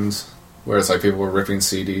happened where it's like people were ripping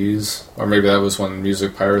CDs, or maybe that was when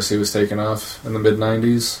music piracy was taking off in the mid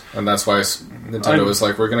 '90s, and that's why Nintendo was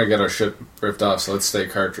like, we're gonna get our shit ripped off, so let's stay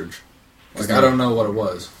cartridge. Like I don't know what it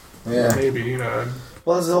was, Yeah. Maybe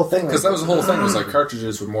Well, that's the whole thing. because that was the whole thing. Was like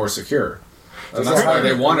cartridges were more secure, and that's why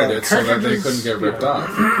they wanted it, so that they Cartridges- couldn't get ripped off.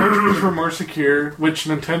 cartridges were more secure, which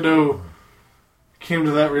Nintendo came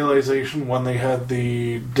to that realization when they had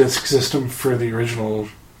the disc system for the original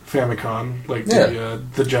Famicom, like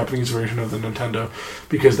the Japanese version of the Nintendo,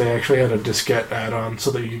 because they actually had a diskette add-on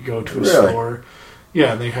so that you could go to a Really? store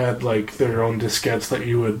Yeah, they had like their own diskettes that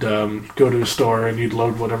you would go to a store and you'd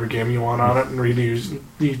load whatever game you want on it and reuse.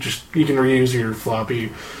 You can reuse your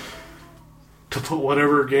floppy to put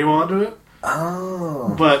whatever game onto it.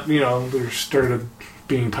 Oh. But there started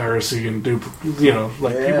being piracy and people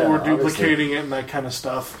were duplicating it and that kind of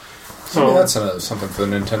stuff. So Maybe that's something for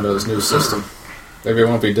Nintendo's new system. Maybe it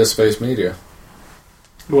won't be disk-based media.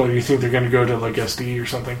 Well, do you think they're going to go to like SD or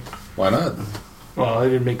something? Why not? Well, it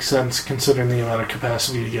didn't make sense considering the amount of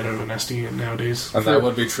capacity to get out of an SD nowadays. And that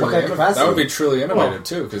would be truly kind of capacity? that would be truly innovative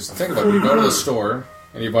too. Because think about it, you go to the store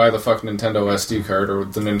and you buy the fucking Nintendo SD card or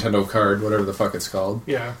the Nintendo card, whatever the fuck it's called.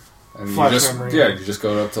 Yeah. And Flash you just memory. you just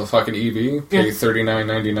go up to fucking EB, pay Yeah.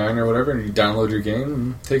 $39.99 or whatever, and you download your game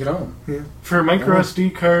and take it home. Yeah. For a micro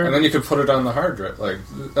SD card, And then you could put it on the hard drive, like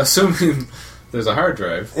assuming there's a hard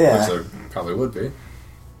drive, Yeah. which there probably would be.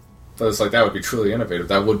 But it's like that would be truly innovative.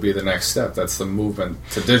 That would be the next step. That's the movement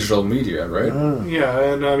to digital media, right? yeah,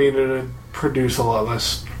 and I mean it'd produce a lot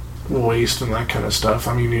less waste and that kind of stuff.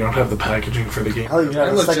 I mean, you don't have the packaging for the game. Hell, you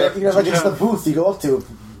have just the booth you go up to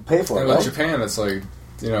pay for it, And with right? Japan, it's like,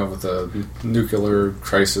 with the nuclear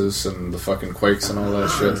crisis and the fucking quakes and all that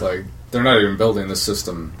shit, like, they're not even building the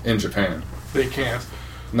system in Japan. They can't.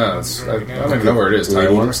 No, I don't even know where it is.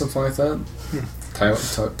 Taiwan or something like that?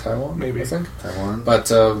 Taiwan? Maybe. I think. Taiwan. But,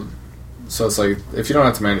 so it's like, if you don't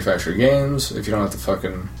have to manufacture games, if you don't have to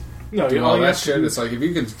fucking No, do all all you that have to shit, do- it's like, if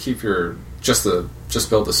you can keep just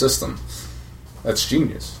build the system, that's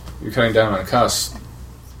genius. You're cutting down on costs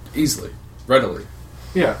easily, readily.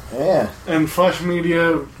 Yeah, Yeah. and flash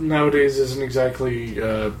media nowadays isn't exactly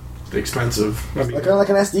expensive. I mean, Like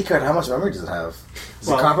an SD card, how much memory does it have? Is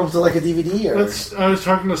Well, it comparable to like a DVD or I was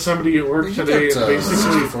talking to somebody at work You today, get and basically,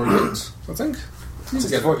 64 gigs, I think. You can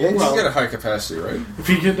 64 gigs? You Well- can get a high capacity, right? if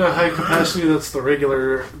you get a high capacity, that's the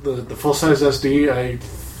regular, the full size SD. I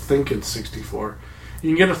think it's 64. You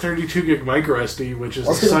can get a 32 gig micro SD, which is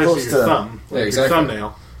Let's the get size of close your to- thumb, Yeah, like exactly. your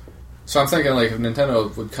thumbnail. So I'm thinking, like, if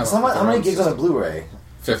Nintendo would come So up with how many their gigs own on a Blu-ray?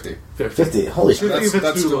 50. 50. Holy shit. If it's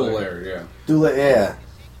That's dual dual layer. layer, Dual, yeah.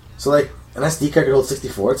 So like an SD card could hold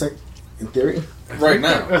 64. It's like in theory. Right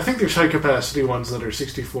now. I think there's high capacity ones that are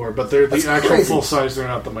 64, but they're the That's actual crazy. full size. They're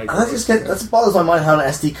not the micro. That boggles my mind how an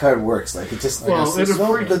SD card works. Like it just Well, there's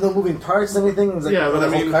no moving parts and anything. It's like Yeah, but the I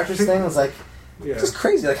whole mean, cartridge thing. It's like Yeah. it's just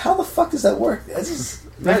crazy. Like how the fuck does that work? It's just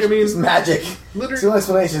Like, I mean, it's magic. literally- It's the only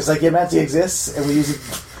explanation. It's like magic exists and we use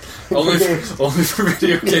it. Only games. only for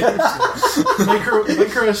video games. micro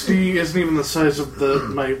SD isn't even the size of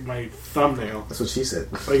my thumbnail. That's what she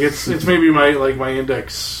said. Like it's maybe my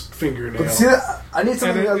index fingernail. But see, I need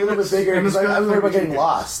something And a little bit it's- bigger and it's because I'm worried about 32 getting gigs.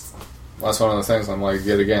 lost. That's one of the things I'm like,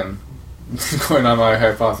 yet again, going on my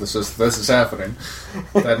hypothesis, this is happening,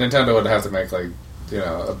 that Nintendo would have to make, like,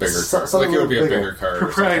 a bigger card. Something Like, it would be a bigger. bigger card. or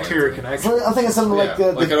something Proprietary like that. connection. I'm thinking something Yeah, like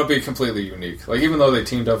the it'll be completely unique. Like, even though they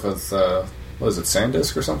teamed up with, what is it,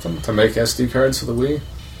 SanDisk or something, to make SD cards for the Wii?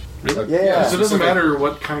 Like, Yeah. So it doesn't specific- matter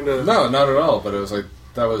what kind of. No, not at all, but it was like,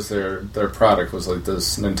 that was their product, was like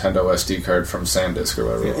this Nintendo SD card from SanDisk or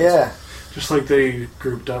whatever it was. yeah. Just like they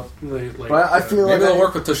grouped up. But I feel Maybe like they'll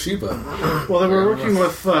work with Toshiba. Well, they were working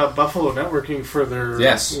with Buffalo Networking for their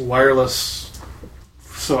Yes. wireless.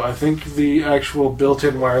 So I think the actual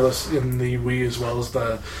built-in wireless in the Wii, as well as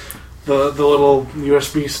the little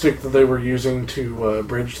USB stick that they were using to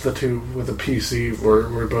bridge the two with a PC,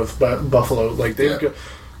 were both Buffalo. Like they've Yeah.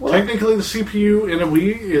 got, technically, the CPU in a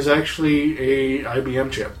Wii is actually a IBM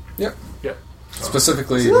chip. Yep. Yep.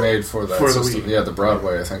 Specifically made for that For the system. Wii. Yeah, the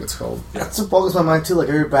Broadway, I think it's called. that's what boggles my mind too. Like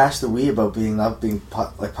I heard bash the Wii about not being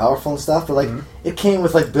like powerful and stuff, but like it came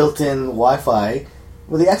with like built-in Wi-Fi.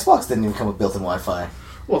 Well, the Xbox didn't even come with built-in Wi-Fi.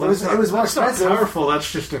 Well, It was more that's not expensive. powerful. That's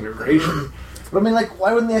just integration. But I mean, like,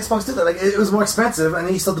 why wouldn't the Xbox do that? Like, it was more expensive, and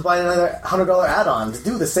then you still had to buy another $100 add-on to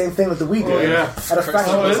do the same thing that the Wii did. Oh, yeah. At a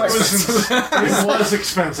fraction Oh, of it the price. was, it was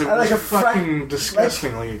expensive. It I like was a fucking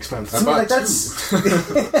disgustingly expensive. To me, like, bought that's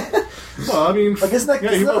Well, I mean, Like, isn't that-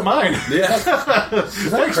 yeah, you isn't bought mine. Yeah,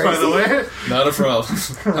 Thanks, by the way. not a problem.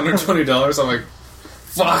 $120, I'm like,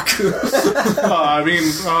 fuck. Oh, I mean,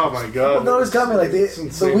 oh my god. Well, no, it's got me like the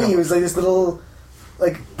insane. Wii was like this little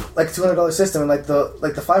like $200 system, and like the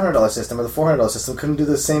 $500 system or the $400 system couldn't do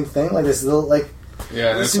the same thing. Like this little like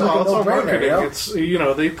Yeah, This it's, is like Well, a it's all no-brainer, marketing. you know?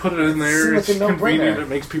 It's they put it in there. It's It's like a convenient. no-brainer. It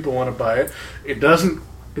makes people want to buy it. It doesn't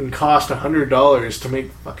cost $100 to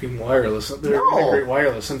make fucking wireless. They're No. integrate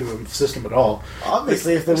wireless into a system at all.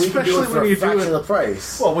 obviously if the Wii could do Especially it for when a you do fraction it- of the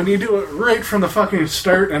price. Well, when you do it right from the fucking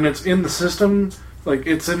start and it's in the system, like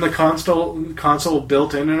it's in the console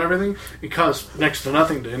built in and everything, it costs next to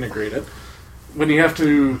nothing to integrate it. When you have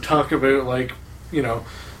to talk about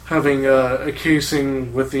having a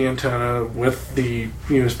casing with the antenna, with the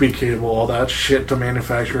USB cable, all that shit to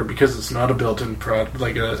manufacture it because it's not a built-in product,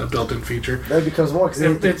 like a built-in feature. That becomes more because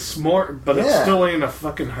It's more, but it still ain't a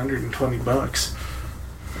fucking $120.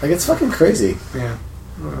 Like it's fucking crazy. Yeah,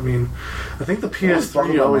 I mean, I think the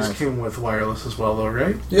PS3 always came with wireless as well, though,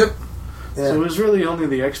 right? Yep. Yeah. So it was really only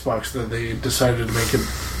the Xbox that they decided to make it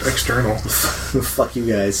external. Fuck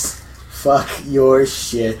you guys. Fuck your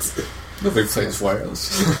shit. Nobody plays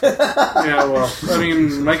wireless. Yeah, well, I mean,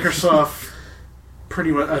 Microsoft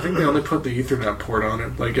pretty much. I think they only put the Ethernet port on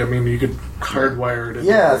it. Like, I mean, you could hardwire it.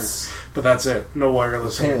 Yes. But that's it. No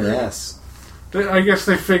wireless. Pain in the ass. I guess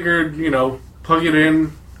they figured, plug it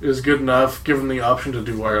in is good enough. Give them the option to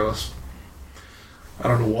do wireless. I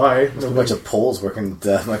don't know why. There's a bunch of Poles working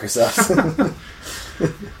at Microsoft.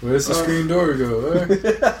 Where's the screen door go? Eh?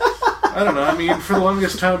 I don't know. I mean, for the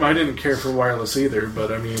longest time, I didn't care for wireless either.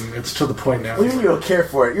 But I mean, it's to the point now. What do you mean you don't care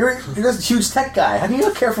for it? You're just a huge tech guy. How do you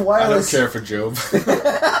not care for wireless? I don't care for Job.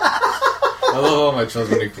 I love all my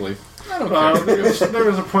children equally. I don't care. There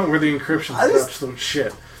was a point where the encryption was absolute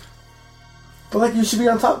shit. But like, you should be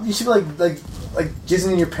on top. You should be like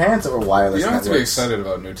jizzing in your pants over wireless. You don't have to be networks. excited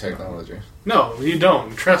about new technology. No, you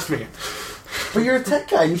don't. Trust me. But you're a tech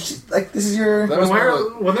guy. You should this is your. That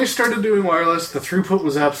was When they started doing wireless, the throughput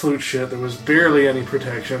was absolute shit. There was barely any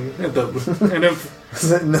protection. And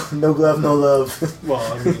if no glove, no love. well,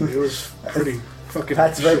 I mean, it was pretty fucking.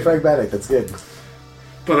 Pat's very shit. pragmatic. That's good.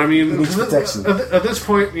 But I mean, needs protection. at this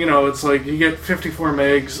point, it's like you get 54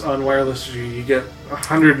 megs on wireless G, you get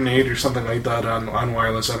 108 or something like that on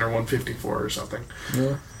wireless under 154 or something.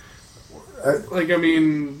 Yeah. Like, I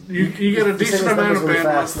mean, you get a decent amount of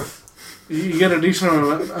bandwidth. You get a decent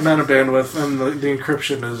amount of bandwidth, and the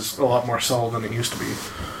encryption is a lot more solid than it used to be.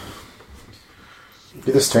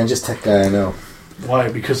 You're the strangest tech guy I know. Why?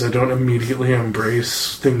 Because I don't immediately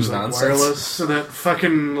embrace things Nonsense. like wireless, so that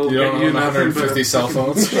fucking will You get don't you own nothing 150 but cell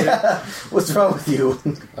phones? Yeah. What's wrong with you?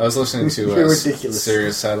 I was listening to You're ridiculous.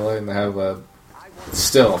 Sirius Satellite, and they have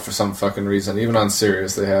still, for some fucking reason, even on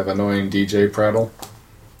Sirius, they have annoying DJ prattle.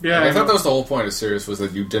 Yeah, I thought that was the whole point of Sirius, was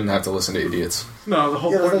that you didn't have to listen to idiots. No, the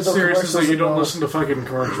whole point of there's no Sirius is that you don't commercials listen to fucking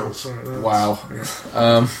commercials. So Wow.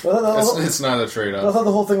 It's not a I trade-off. thought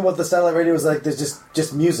the whole thing about the satellite radio was like there's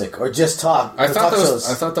just music or just talk. I thought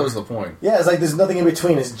shows. that was the point. Yeah, it's like there's nothing in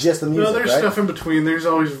between. It's just the music. No, there's right? stuff in between. There's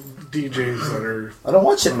always DJs that are. I don't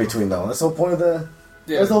want shit in between though. That's the whole point of the.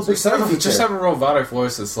 Yeah, that's the whole big just have a robotic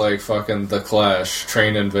voice that's like fucking The Clash,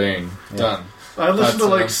 Train in Vain. Yeah. Done. I listen to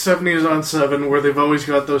like That's, 70s on 7 where they've always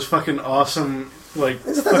got those fucking awesome like.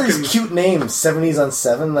 It's these cute names. 70s on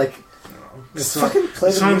 7, like. It's fucking play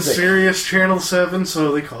it's the on music. Sirius Channel 7,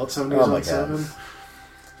 so they call it 70s Oh my on 7. God.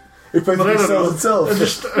 It But I don't know. itself.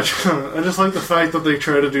 I just like the fact that they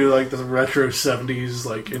try to do like the retro 70s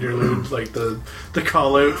like interlude, like the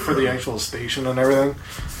call out for the actual station and everything.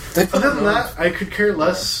 Other than that, I could care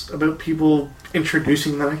less about people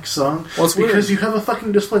introducing the next song. Well, it's because weird. you have a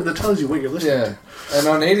fucking display that tells you what you're listening Yeah. And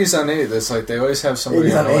on 80s on 8, it's like they always have somebody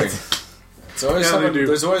 80s on annoying. 8. It's always Yeah, someone, they do.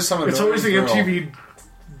 there's always someone to. It's always the girl. MTV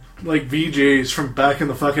like VJs from back in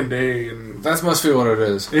the fucking day, and That must be what it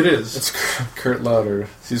is. it is. It's Kurt Lauder.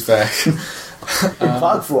 He's back. In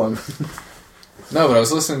pod form. No, but I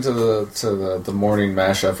was listening to the morning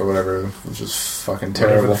mashup or whatever, which is fucking Whatever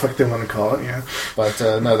terrible. the fuck they want to call it, yeah. But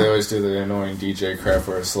no, they always do the annoying DJ crap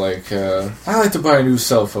where it's like, I like to buy a new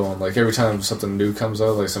cell phone. Like every time something new comes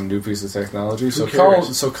out, like some new piece of technology. So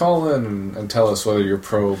cares? call in and tell us whether you're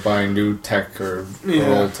pro buying new tech or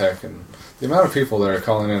old tech. And the amount of people that are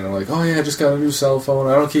calling in and like, oh yeah, I just got a new cell phone.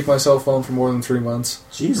 I don't keep my cell phone for more than 3 months.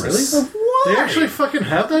 Jesus. Really? They actually fucking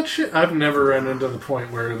have that shit? I've never run into the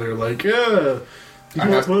point where they're like, yeah. I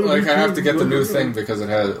have to get the new thing because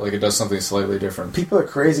it does something slightly different. People are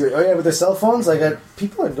crazy. Oh yeah, with their cell phones,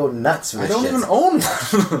 people would go nuts for I this don't shit. even own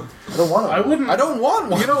one. I don't want them. I wouldn't. I don't want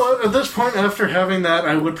one. You know what? At this point, after having that,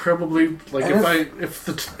 I would probably like if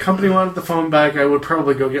the company wanted the phone back, I would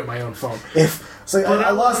probably go get my own phone.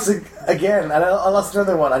 I lost it again, and I lost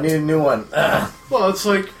another one. I need a new one. Ugh. Well, it's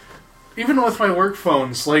like even with my work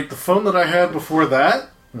phones, like the phone that I had before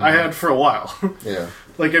that, I had for a while. Yeah.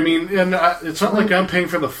 Like, I mean, and it's not like I'm paying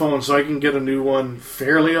for the phone, so I can get a new one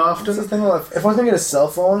fairly often. That's the thing. If I was gonna get a cell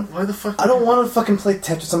phone, Why the fuck? I don't want to fucking play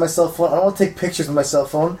Tetris on my cell phone. I don't want to take pictures with my cell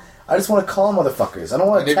phone. I just want to call motherfuckers. I don't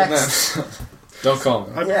want And to even text. then, don't call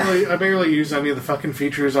me. I barely use any of the fucking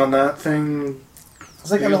features on that thing.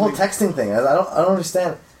 It's like the whole texting thing. I don't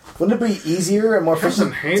understand. Wouldn't it be easier and more It comes in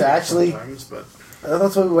efficient handy to actually? sometimes, but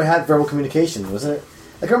That's why we had verbal communication, wasn't it?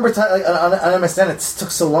 Like I remember on MSN, it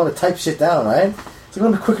took so long to type shit down, right? It's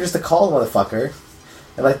going to be quicker just to call a motherfucker.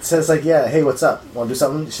 And like says like, yeah, hey, what's up? Want to do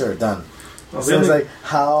something? Sure, done. Well, So it's like,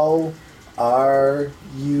 how are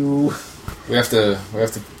you? We have to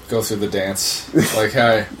go through the dance. Like,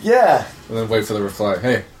 hi. Yeah. And then wait for the reply.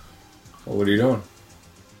 Hey, well, what are you doing?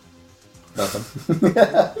 Nothing.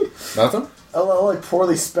 Nothing? Oh, like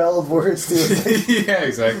poorly spelled words too. Yeah,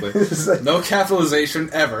 exactly. It's like- No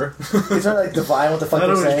capitalization ever. He's trying to like divine what the fuck That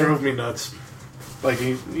they're always saying. drove me nuts. Like,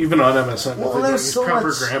 even on MSN, Well, if they there's use so proper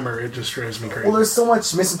much- grammar, it just drives me crazy. Well, there's so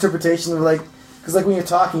much misinterpretation of like, because like when you're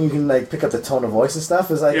talking, you can like pick up the tone of voice and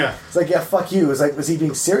stuff. It's like, Yeah. it's like, yeah, fuck you. It's like, was he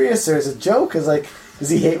being serious or is it a joke? It's like, does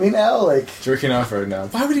he hate me now? Like, Jerking off right now.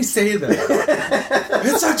 Why would he say that?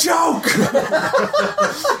 It's a joke!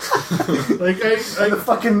 Like, and the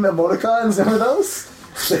fucking emoticons, remember those?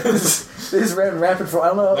 They just ran rapid for, I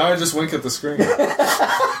don't know, Now I just wink at the screen. the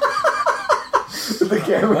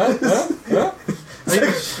camera.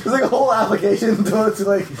 There's like a whole application to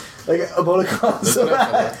like emoticons of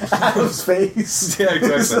Adam's face. Yeah,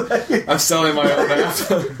 exactly. I'm selling my own app.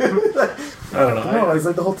 I don't know. No, it's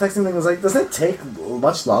like the whole texting thing was like, doesn't it take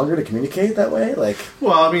much longer to communicate that way? Like,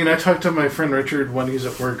 Well, I mean, I talked to my friend Richard when he's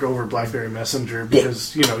at work over BlackBerry Messenger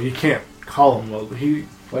because, you know, you can't call him. Well, he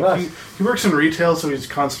not? he works in retail, so he's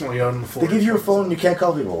constantly out on the they floor. give you a phone and you can't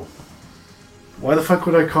call people. Why the fuck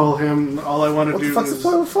would I call him? All I want to What the do fuck's the is...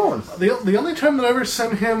 point of a phone? The only time that I ever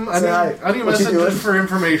sent him Say hi. any What you message doing? just for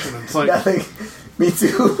information. It's like... Nothing. Me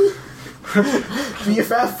too.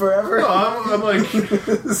 BFF forever. No, I'm like...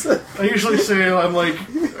 I usually say, I'm like,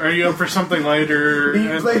 are you up for something lighter?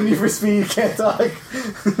 You And play me for speed, can't talk.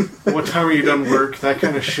 what time are you done work? That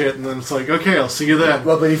kind of shit. And then it's like, okay, I'll see you then.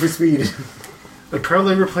 Well, play me for speed. I'd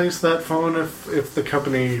probably replace that phone if the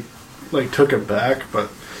company like took it back, but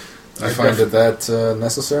I find it that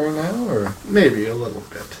necessary now, or maybe a little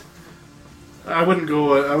bit. I wouldn't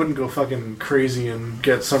go fucking crazy and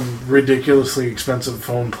get some ridiculously expensive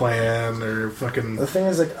phone plan or fucking. The thing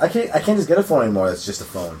is, like, I can't just get a phone anymore that's just a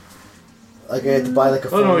phone. Like, I had to buy, like, a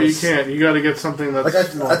phone. Oh no, you that's- can't. You got to get something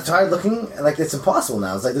that's. Like, I tried looking, and, like, it's impossible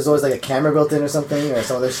now. It's like there's always, like, a camera built in or something, or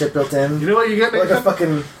some other shit built in. You know what you get? Or, like, a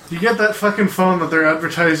fucking... You get that fucking phone that they're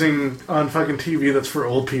advertising on fucking TV that's for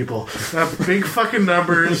old people. That big fucking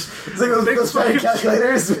numbers. It's like those big fucking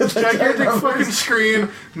calculators with the gigantic numbers. fucking screen.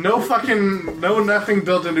 No nothing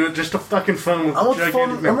built into it. Just a fucking phone with I want the gigantic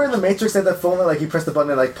phone... Remember in The Matrix, they had that phone that, like, you pressed the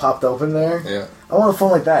button and it, like, popped open there? yeah. I want a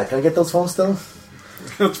phone like that. Can I get those phones still?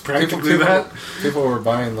 That's practically that. People were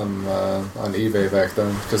buying them on eBay back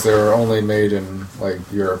then because they were only made in like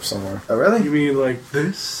Europe somewhere. Oh, really? You mean like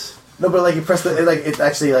this? No, but, like, you pressed it, like, it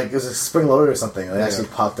actually, like, it was a spring-loaded or something. It actually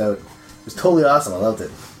popped out. It was totally awesome. I loved it.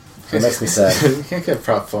 It makes me sad. You can't get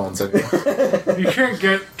prop phones anymore. You can't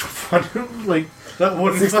get like that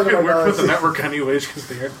wouldn't fucking work with the $600. network anyways because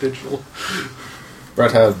they aren't digital.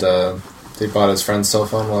 Brett had he bought his friend's cell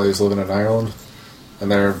phone while he was living in Ireland, and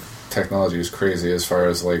their technology is crazy as far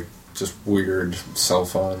as like just weird cell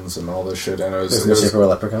phones and all this shit. And it There's no shape of a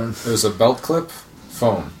leprechaun. it was a belt clip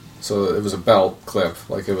phone, so it was a belt clip,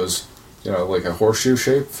 like it was like a horseshoe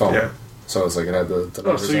shape phone. Yeah. So it's like it had the Oh,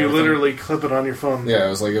 numbers so and you everything. literally clip it on your phone? Yeah,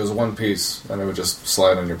 it was one piece, and it would just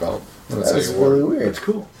slide on your belt. And that's how That's you wore really it. weird. It's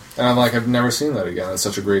cool. And I'm like, I've never seen that again. It's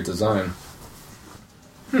such a great design.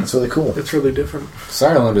 It's really cool. It's really different. So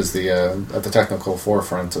Ireland is the at the technical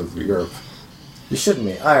forefront of Europe. You shouldn't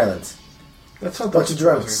be. Ireland. That's not Bunch of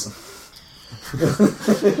drunks.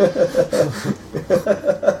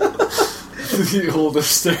 The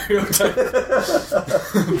oldest stereotype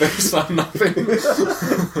based on nothing.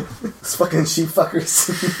 It's fucking sheep fuckers.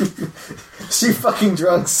 Sheep fucking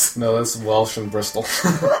drunks. No, that's Welsh and Bristol.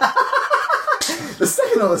 The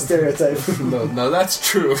second oldest stereotype. No, that's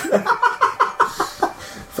true. Fucking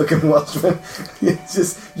Welshman. It's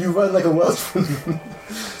just, you run like a Welshman.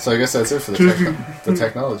 So I guess that's it for the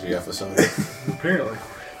technology episode. Apparently.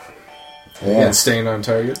 Yeah. And staying on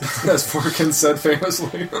target, as Porkins said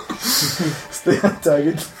famously. Stay on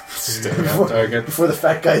target. Stay on target. Before the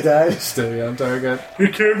fat guy died. Stay on target. He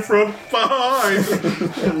came from behind.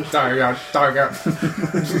 Target. Target.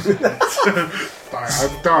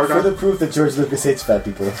 Further proof that George Lucas hates fat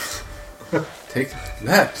people. Take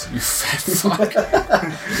that, you fat fuck.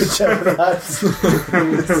 The Jedi.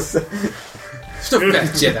 Stop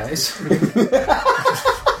that, Jedis.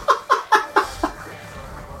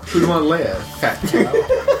 Who'd want Leia? Fat cow.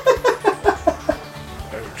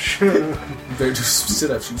 They just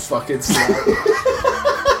sit up, you fucking slap.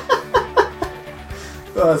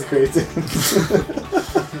 Oh, that's great.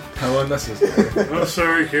 How unnecessary. I'm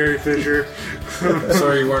sorry, Carrie Fisher.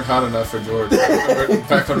 Sorry you weren't hot enough for George.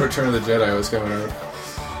 Back when Return of the Jedi was coming out.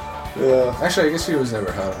 Yeah. Actually, I guess he was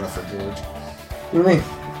never hot enough for George. What do you mean?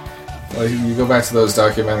 Like, you go back to those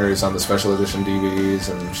documentaries on the special edition DVDs,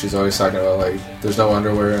 and she's always talking about, like, there's no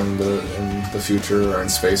underwear in the future or in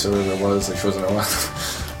space or whatever it was. Like, she wasn't allowed.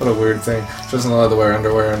 What a weird thing. She wasn't allowed to wear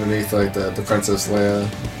underwear underneath, like, the Princess Leia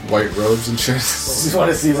white robes and shit. You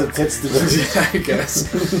want to see the tits to the... Yeah, I guess.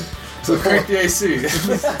 So crank the AC.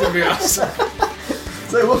 It's gonna be awesome.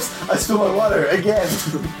 It's like, whoops, I spilled my water again.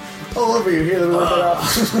 All over you. Here, let me wipe it off.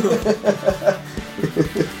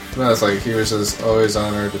 No, it's like he was just always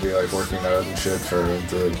honored to be like working out and shit for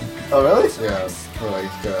the. Oh really? Yeah, for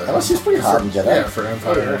like. I know she was pretty hot in Jedi. Yeah, for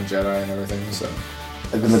Empire and Jedi and everything. So.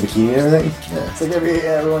 Like in the bikini and everything. Yeah. It's like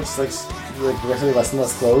everyone's like progressively less and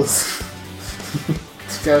less clothes.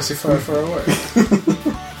 It's galaxy far away.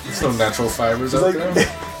 There's no natural fibers out like, there.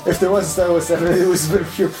 If there was a Star Wars 7, it was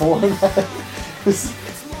pure porn.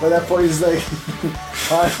 By that point, he's like,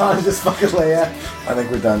 Han just fucking Leia. I think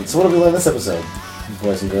we're done. So what have we learned this episode,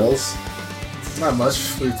 boys and girls? Not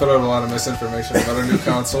much. We put out a lot of misinformation about our new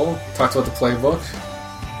console. Talked about the playbook.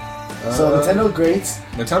 So Nintendo great.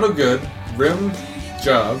 Nintendo good. Rim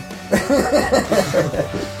job.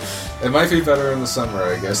 It might be better in the summer,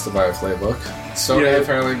 I guess, to buy a playbook. Sony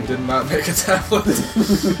apparently did not make a tablet.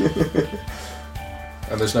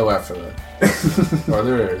 And there's no app for that. Or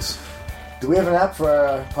there is. Do we have an app for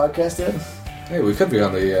our podcast yet? Hey, we could be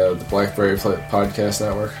on the BlackBerry Podcast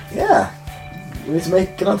Network. Yeah. We need to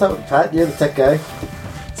get on top of Pat. You're the tech guy.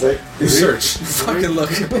 So, search. Fucking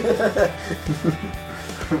look.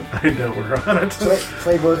 I know we're on it.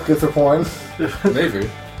 Playbook good for porn. Maybe.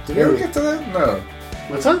 Did we ever get to that? No.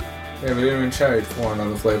 What's that? Yeah, we didn't even try porn on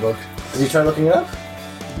the playbook. Did you try looking it up?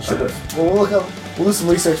 You should have. Well, we'll do some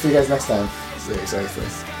research for you guys next time. Yeah, exactly.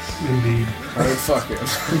 Indeed. I mean, fuck it.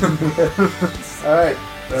 Alright.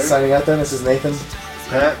 Signing out then. This is Nathan.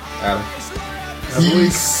 Pat. Adam.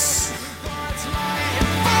 Peace.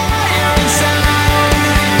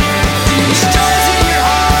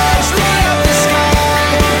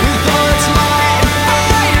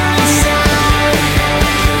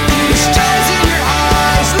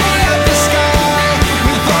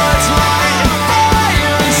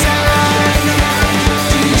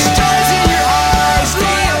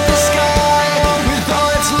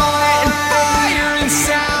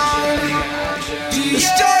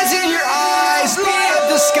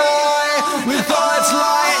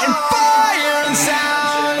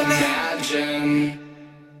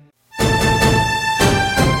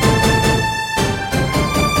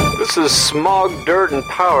 This is Smog, Dirt, and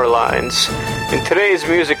Power Lines. In today's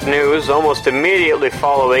music news, almost immediately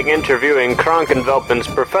following interviewing Kronkenvelpen's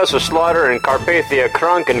Professor Slaughter and Carpathia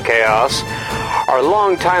Kronkenchaos, our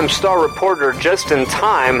longtime star reporter Just in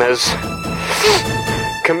Time has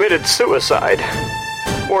committed suicide.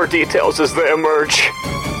 More details as they emerge.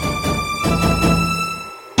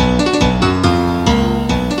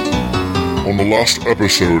 On the last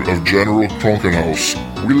episode of General Kronkenhaus,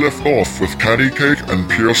 we left off with Candy Cake and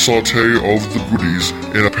Pierre Sauté of the Goodies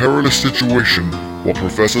in a perilous situation while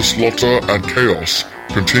Professor Slaughter and Chaos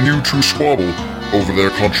continue to squabble over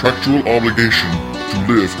their contractual obligation to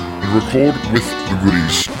live and record with the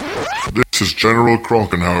Goodies. This is General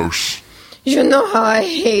Kronkenhaus. You know how I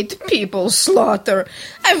hate people, Slaughter.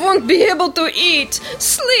 I won't be able to eat,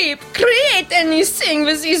 sleep, create anything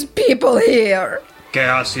with these people here.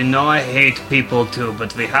 Chaos, you know I hate people too,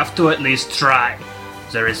 but we have to at least try.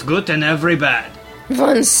 There is good in every bad.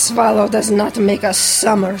 One swallow does not make a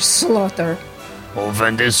summer, Slaughter. Oh,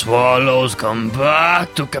 when the swallows come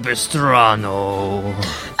back to Capistrano.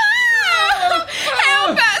 Ah!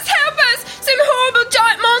 Help us! Help us! Some horrible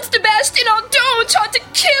giant monster bashed in our door and tried to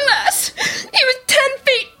kill us! He was 10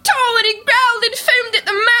 feet tall and he growled and foamed at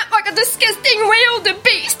the mouth like a disgusting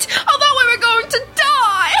wildebeest. I thought we were going to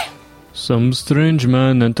die! Some strange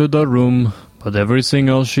man entered the room, but everything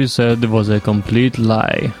else she said was a complete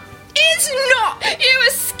lie. It's not! You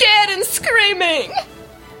were scared and screaming!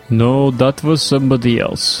 No, that was somebody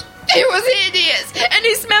else. He was hideous, and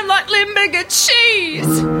he smelled like Limburger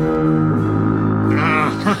cheese!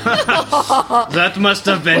 That must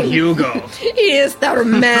have been Hugo. He is our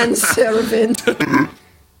manservant.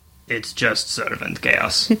 It's just servant,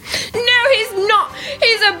 Chaos. No, he's not!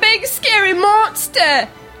 He's a big scary monster!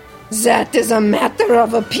 That is a matter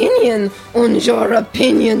of opinion, and your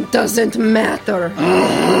opinion doesn't matter.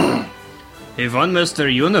 He won Mr.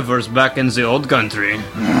 Universe back in the old country.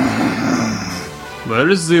 Where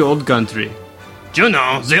is the old country? You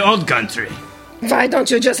know, the old country. Why don't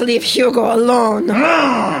you just leave Hugo alone?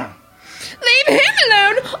 Leave him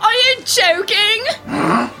alone? Are you joking?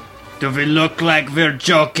 Do we look like we're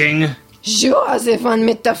joking? You as if one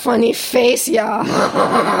with the funny face, yeah.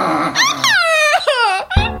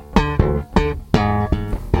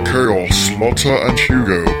 Chaos Slaughter and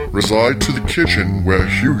Hugo reside to the kitchen where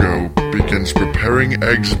Hugo begins preparing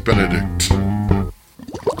Eggs Benedict.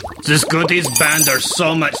 This Goodies band are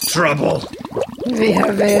so much trouble. We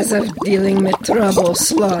have ways of dealing with trouble,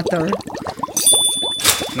 Slaughter.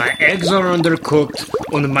 My eggs are undercooked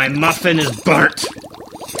and my muffin is burnt.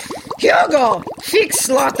 Hugo, fix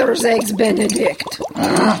Slaughter's Eggs Benedict.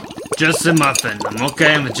 Just a muffin. I'm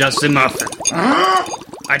okay with just a muffin.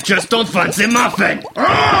 I just don't fancy muffin.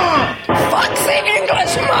 Fancy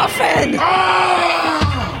English muffin!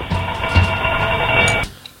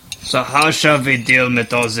 So how shall we deal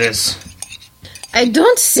with all this? I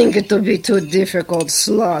don't think it will be too difficult,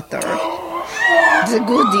 Slaughter. The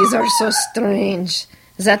Goodies are so strange.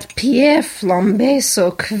 That Pierre Flambe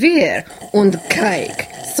so queer and Kike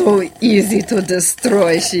so easy to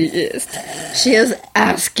destroy she is. She is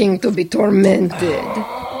asking to be tormented.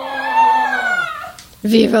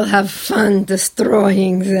 We will have fun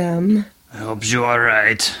destroying them. I hope you are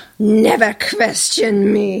right. Never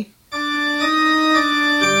question me.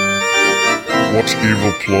 What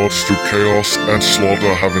evil plots do Chaos and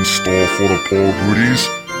Slaughter have in store for the poor Goodies?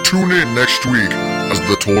 Tune in next week as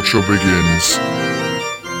the torture begins.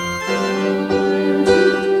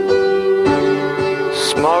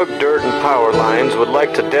 Smog, Dirt, and Power Lines would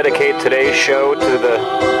like to dedicate today's show to the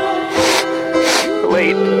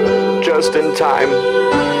late Justin Time.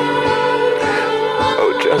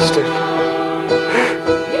 Oh, Justin.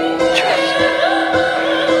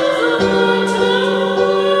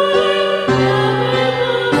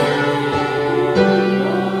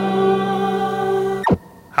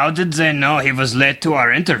 How did they know he was late to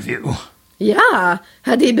our interview? Yeah,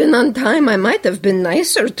 had he been on time, I might have been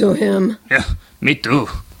nicer to him. Yeah, me too.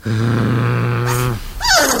 We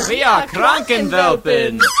are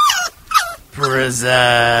Krankenwelpen.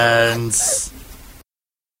 Presents.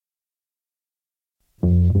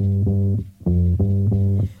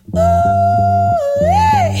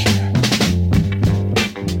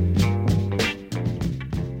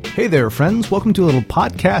 Hey there, friends. Welcome to a little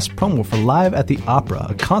podcast promo for Live at the Opera,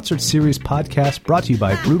 a concert series podcast brought to you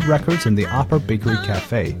by Brood Records and the Opera Bakery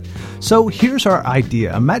Cafe. So here's our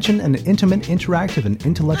idea. Imagine an intimate, interactive, and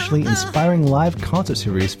intellectually inspiring live concert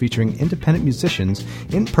series featuring independent musicians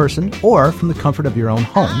in person or from the comfort of your own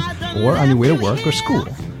home or on your way to work or school.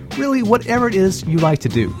 Really, whatever it is you like to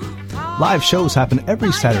do. Live shows happen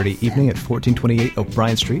every Saturday evening at 1428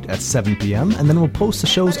 O'Brien Street at 7 p.m. and then we'll post the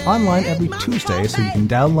shows online every Tuesday so you can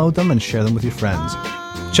download them and share them with your friends.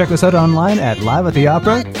 Check us out online at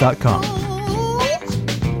liveattheopera.com.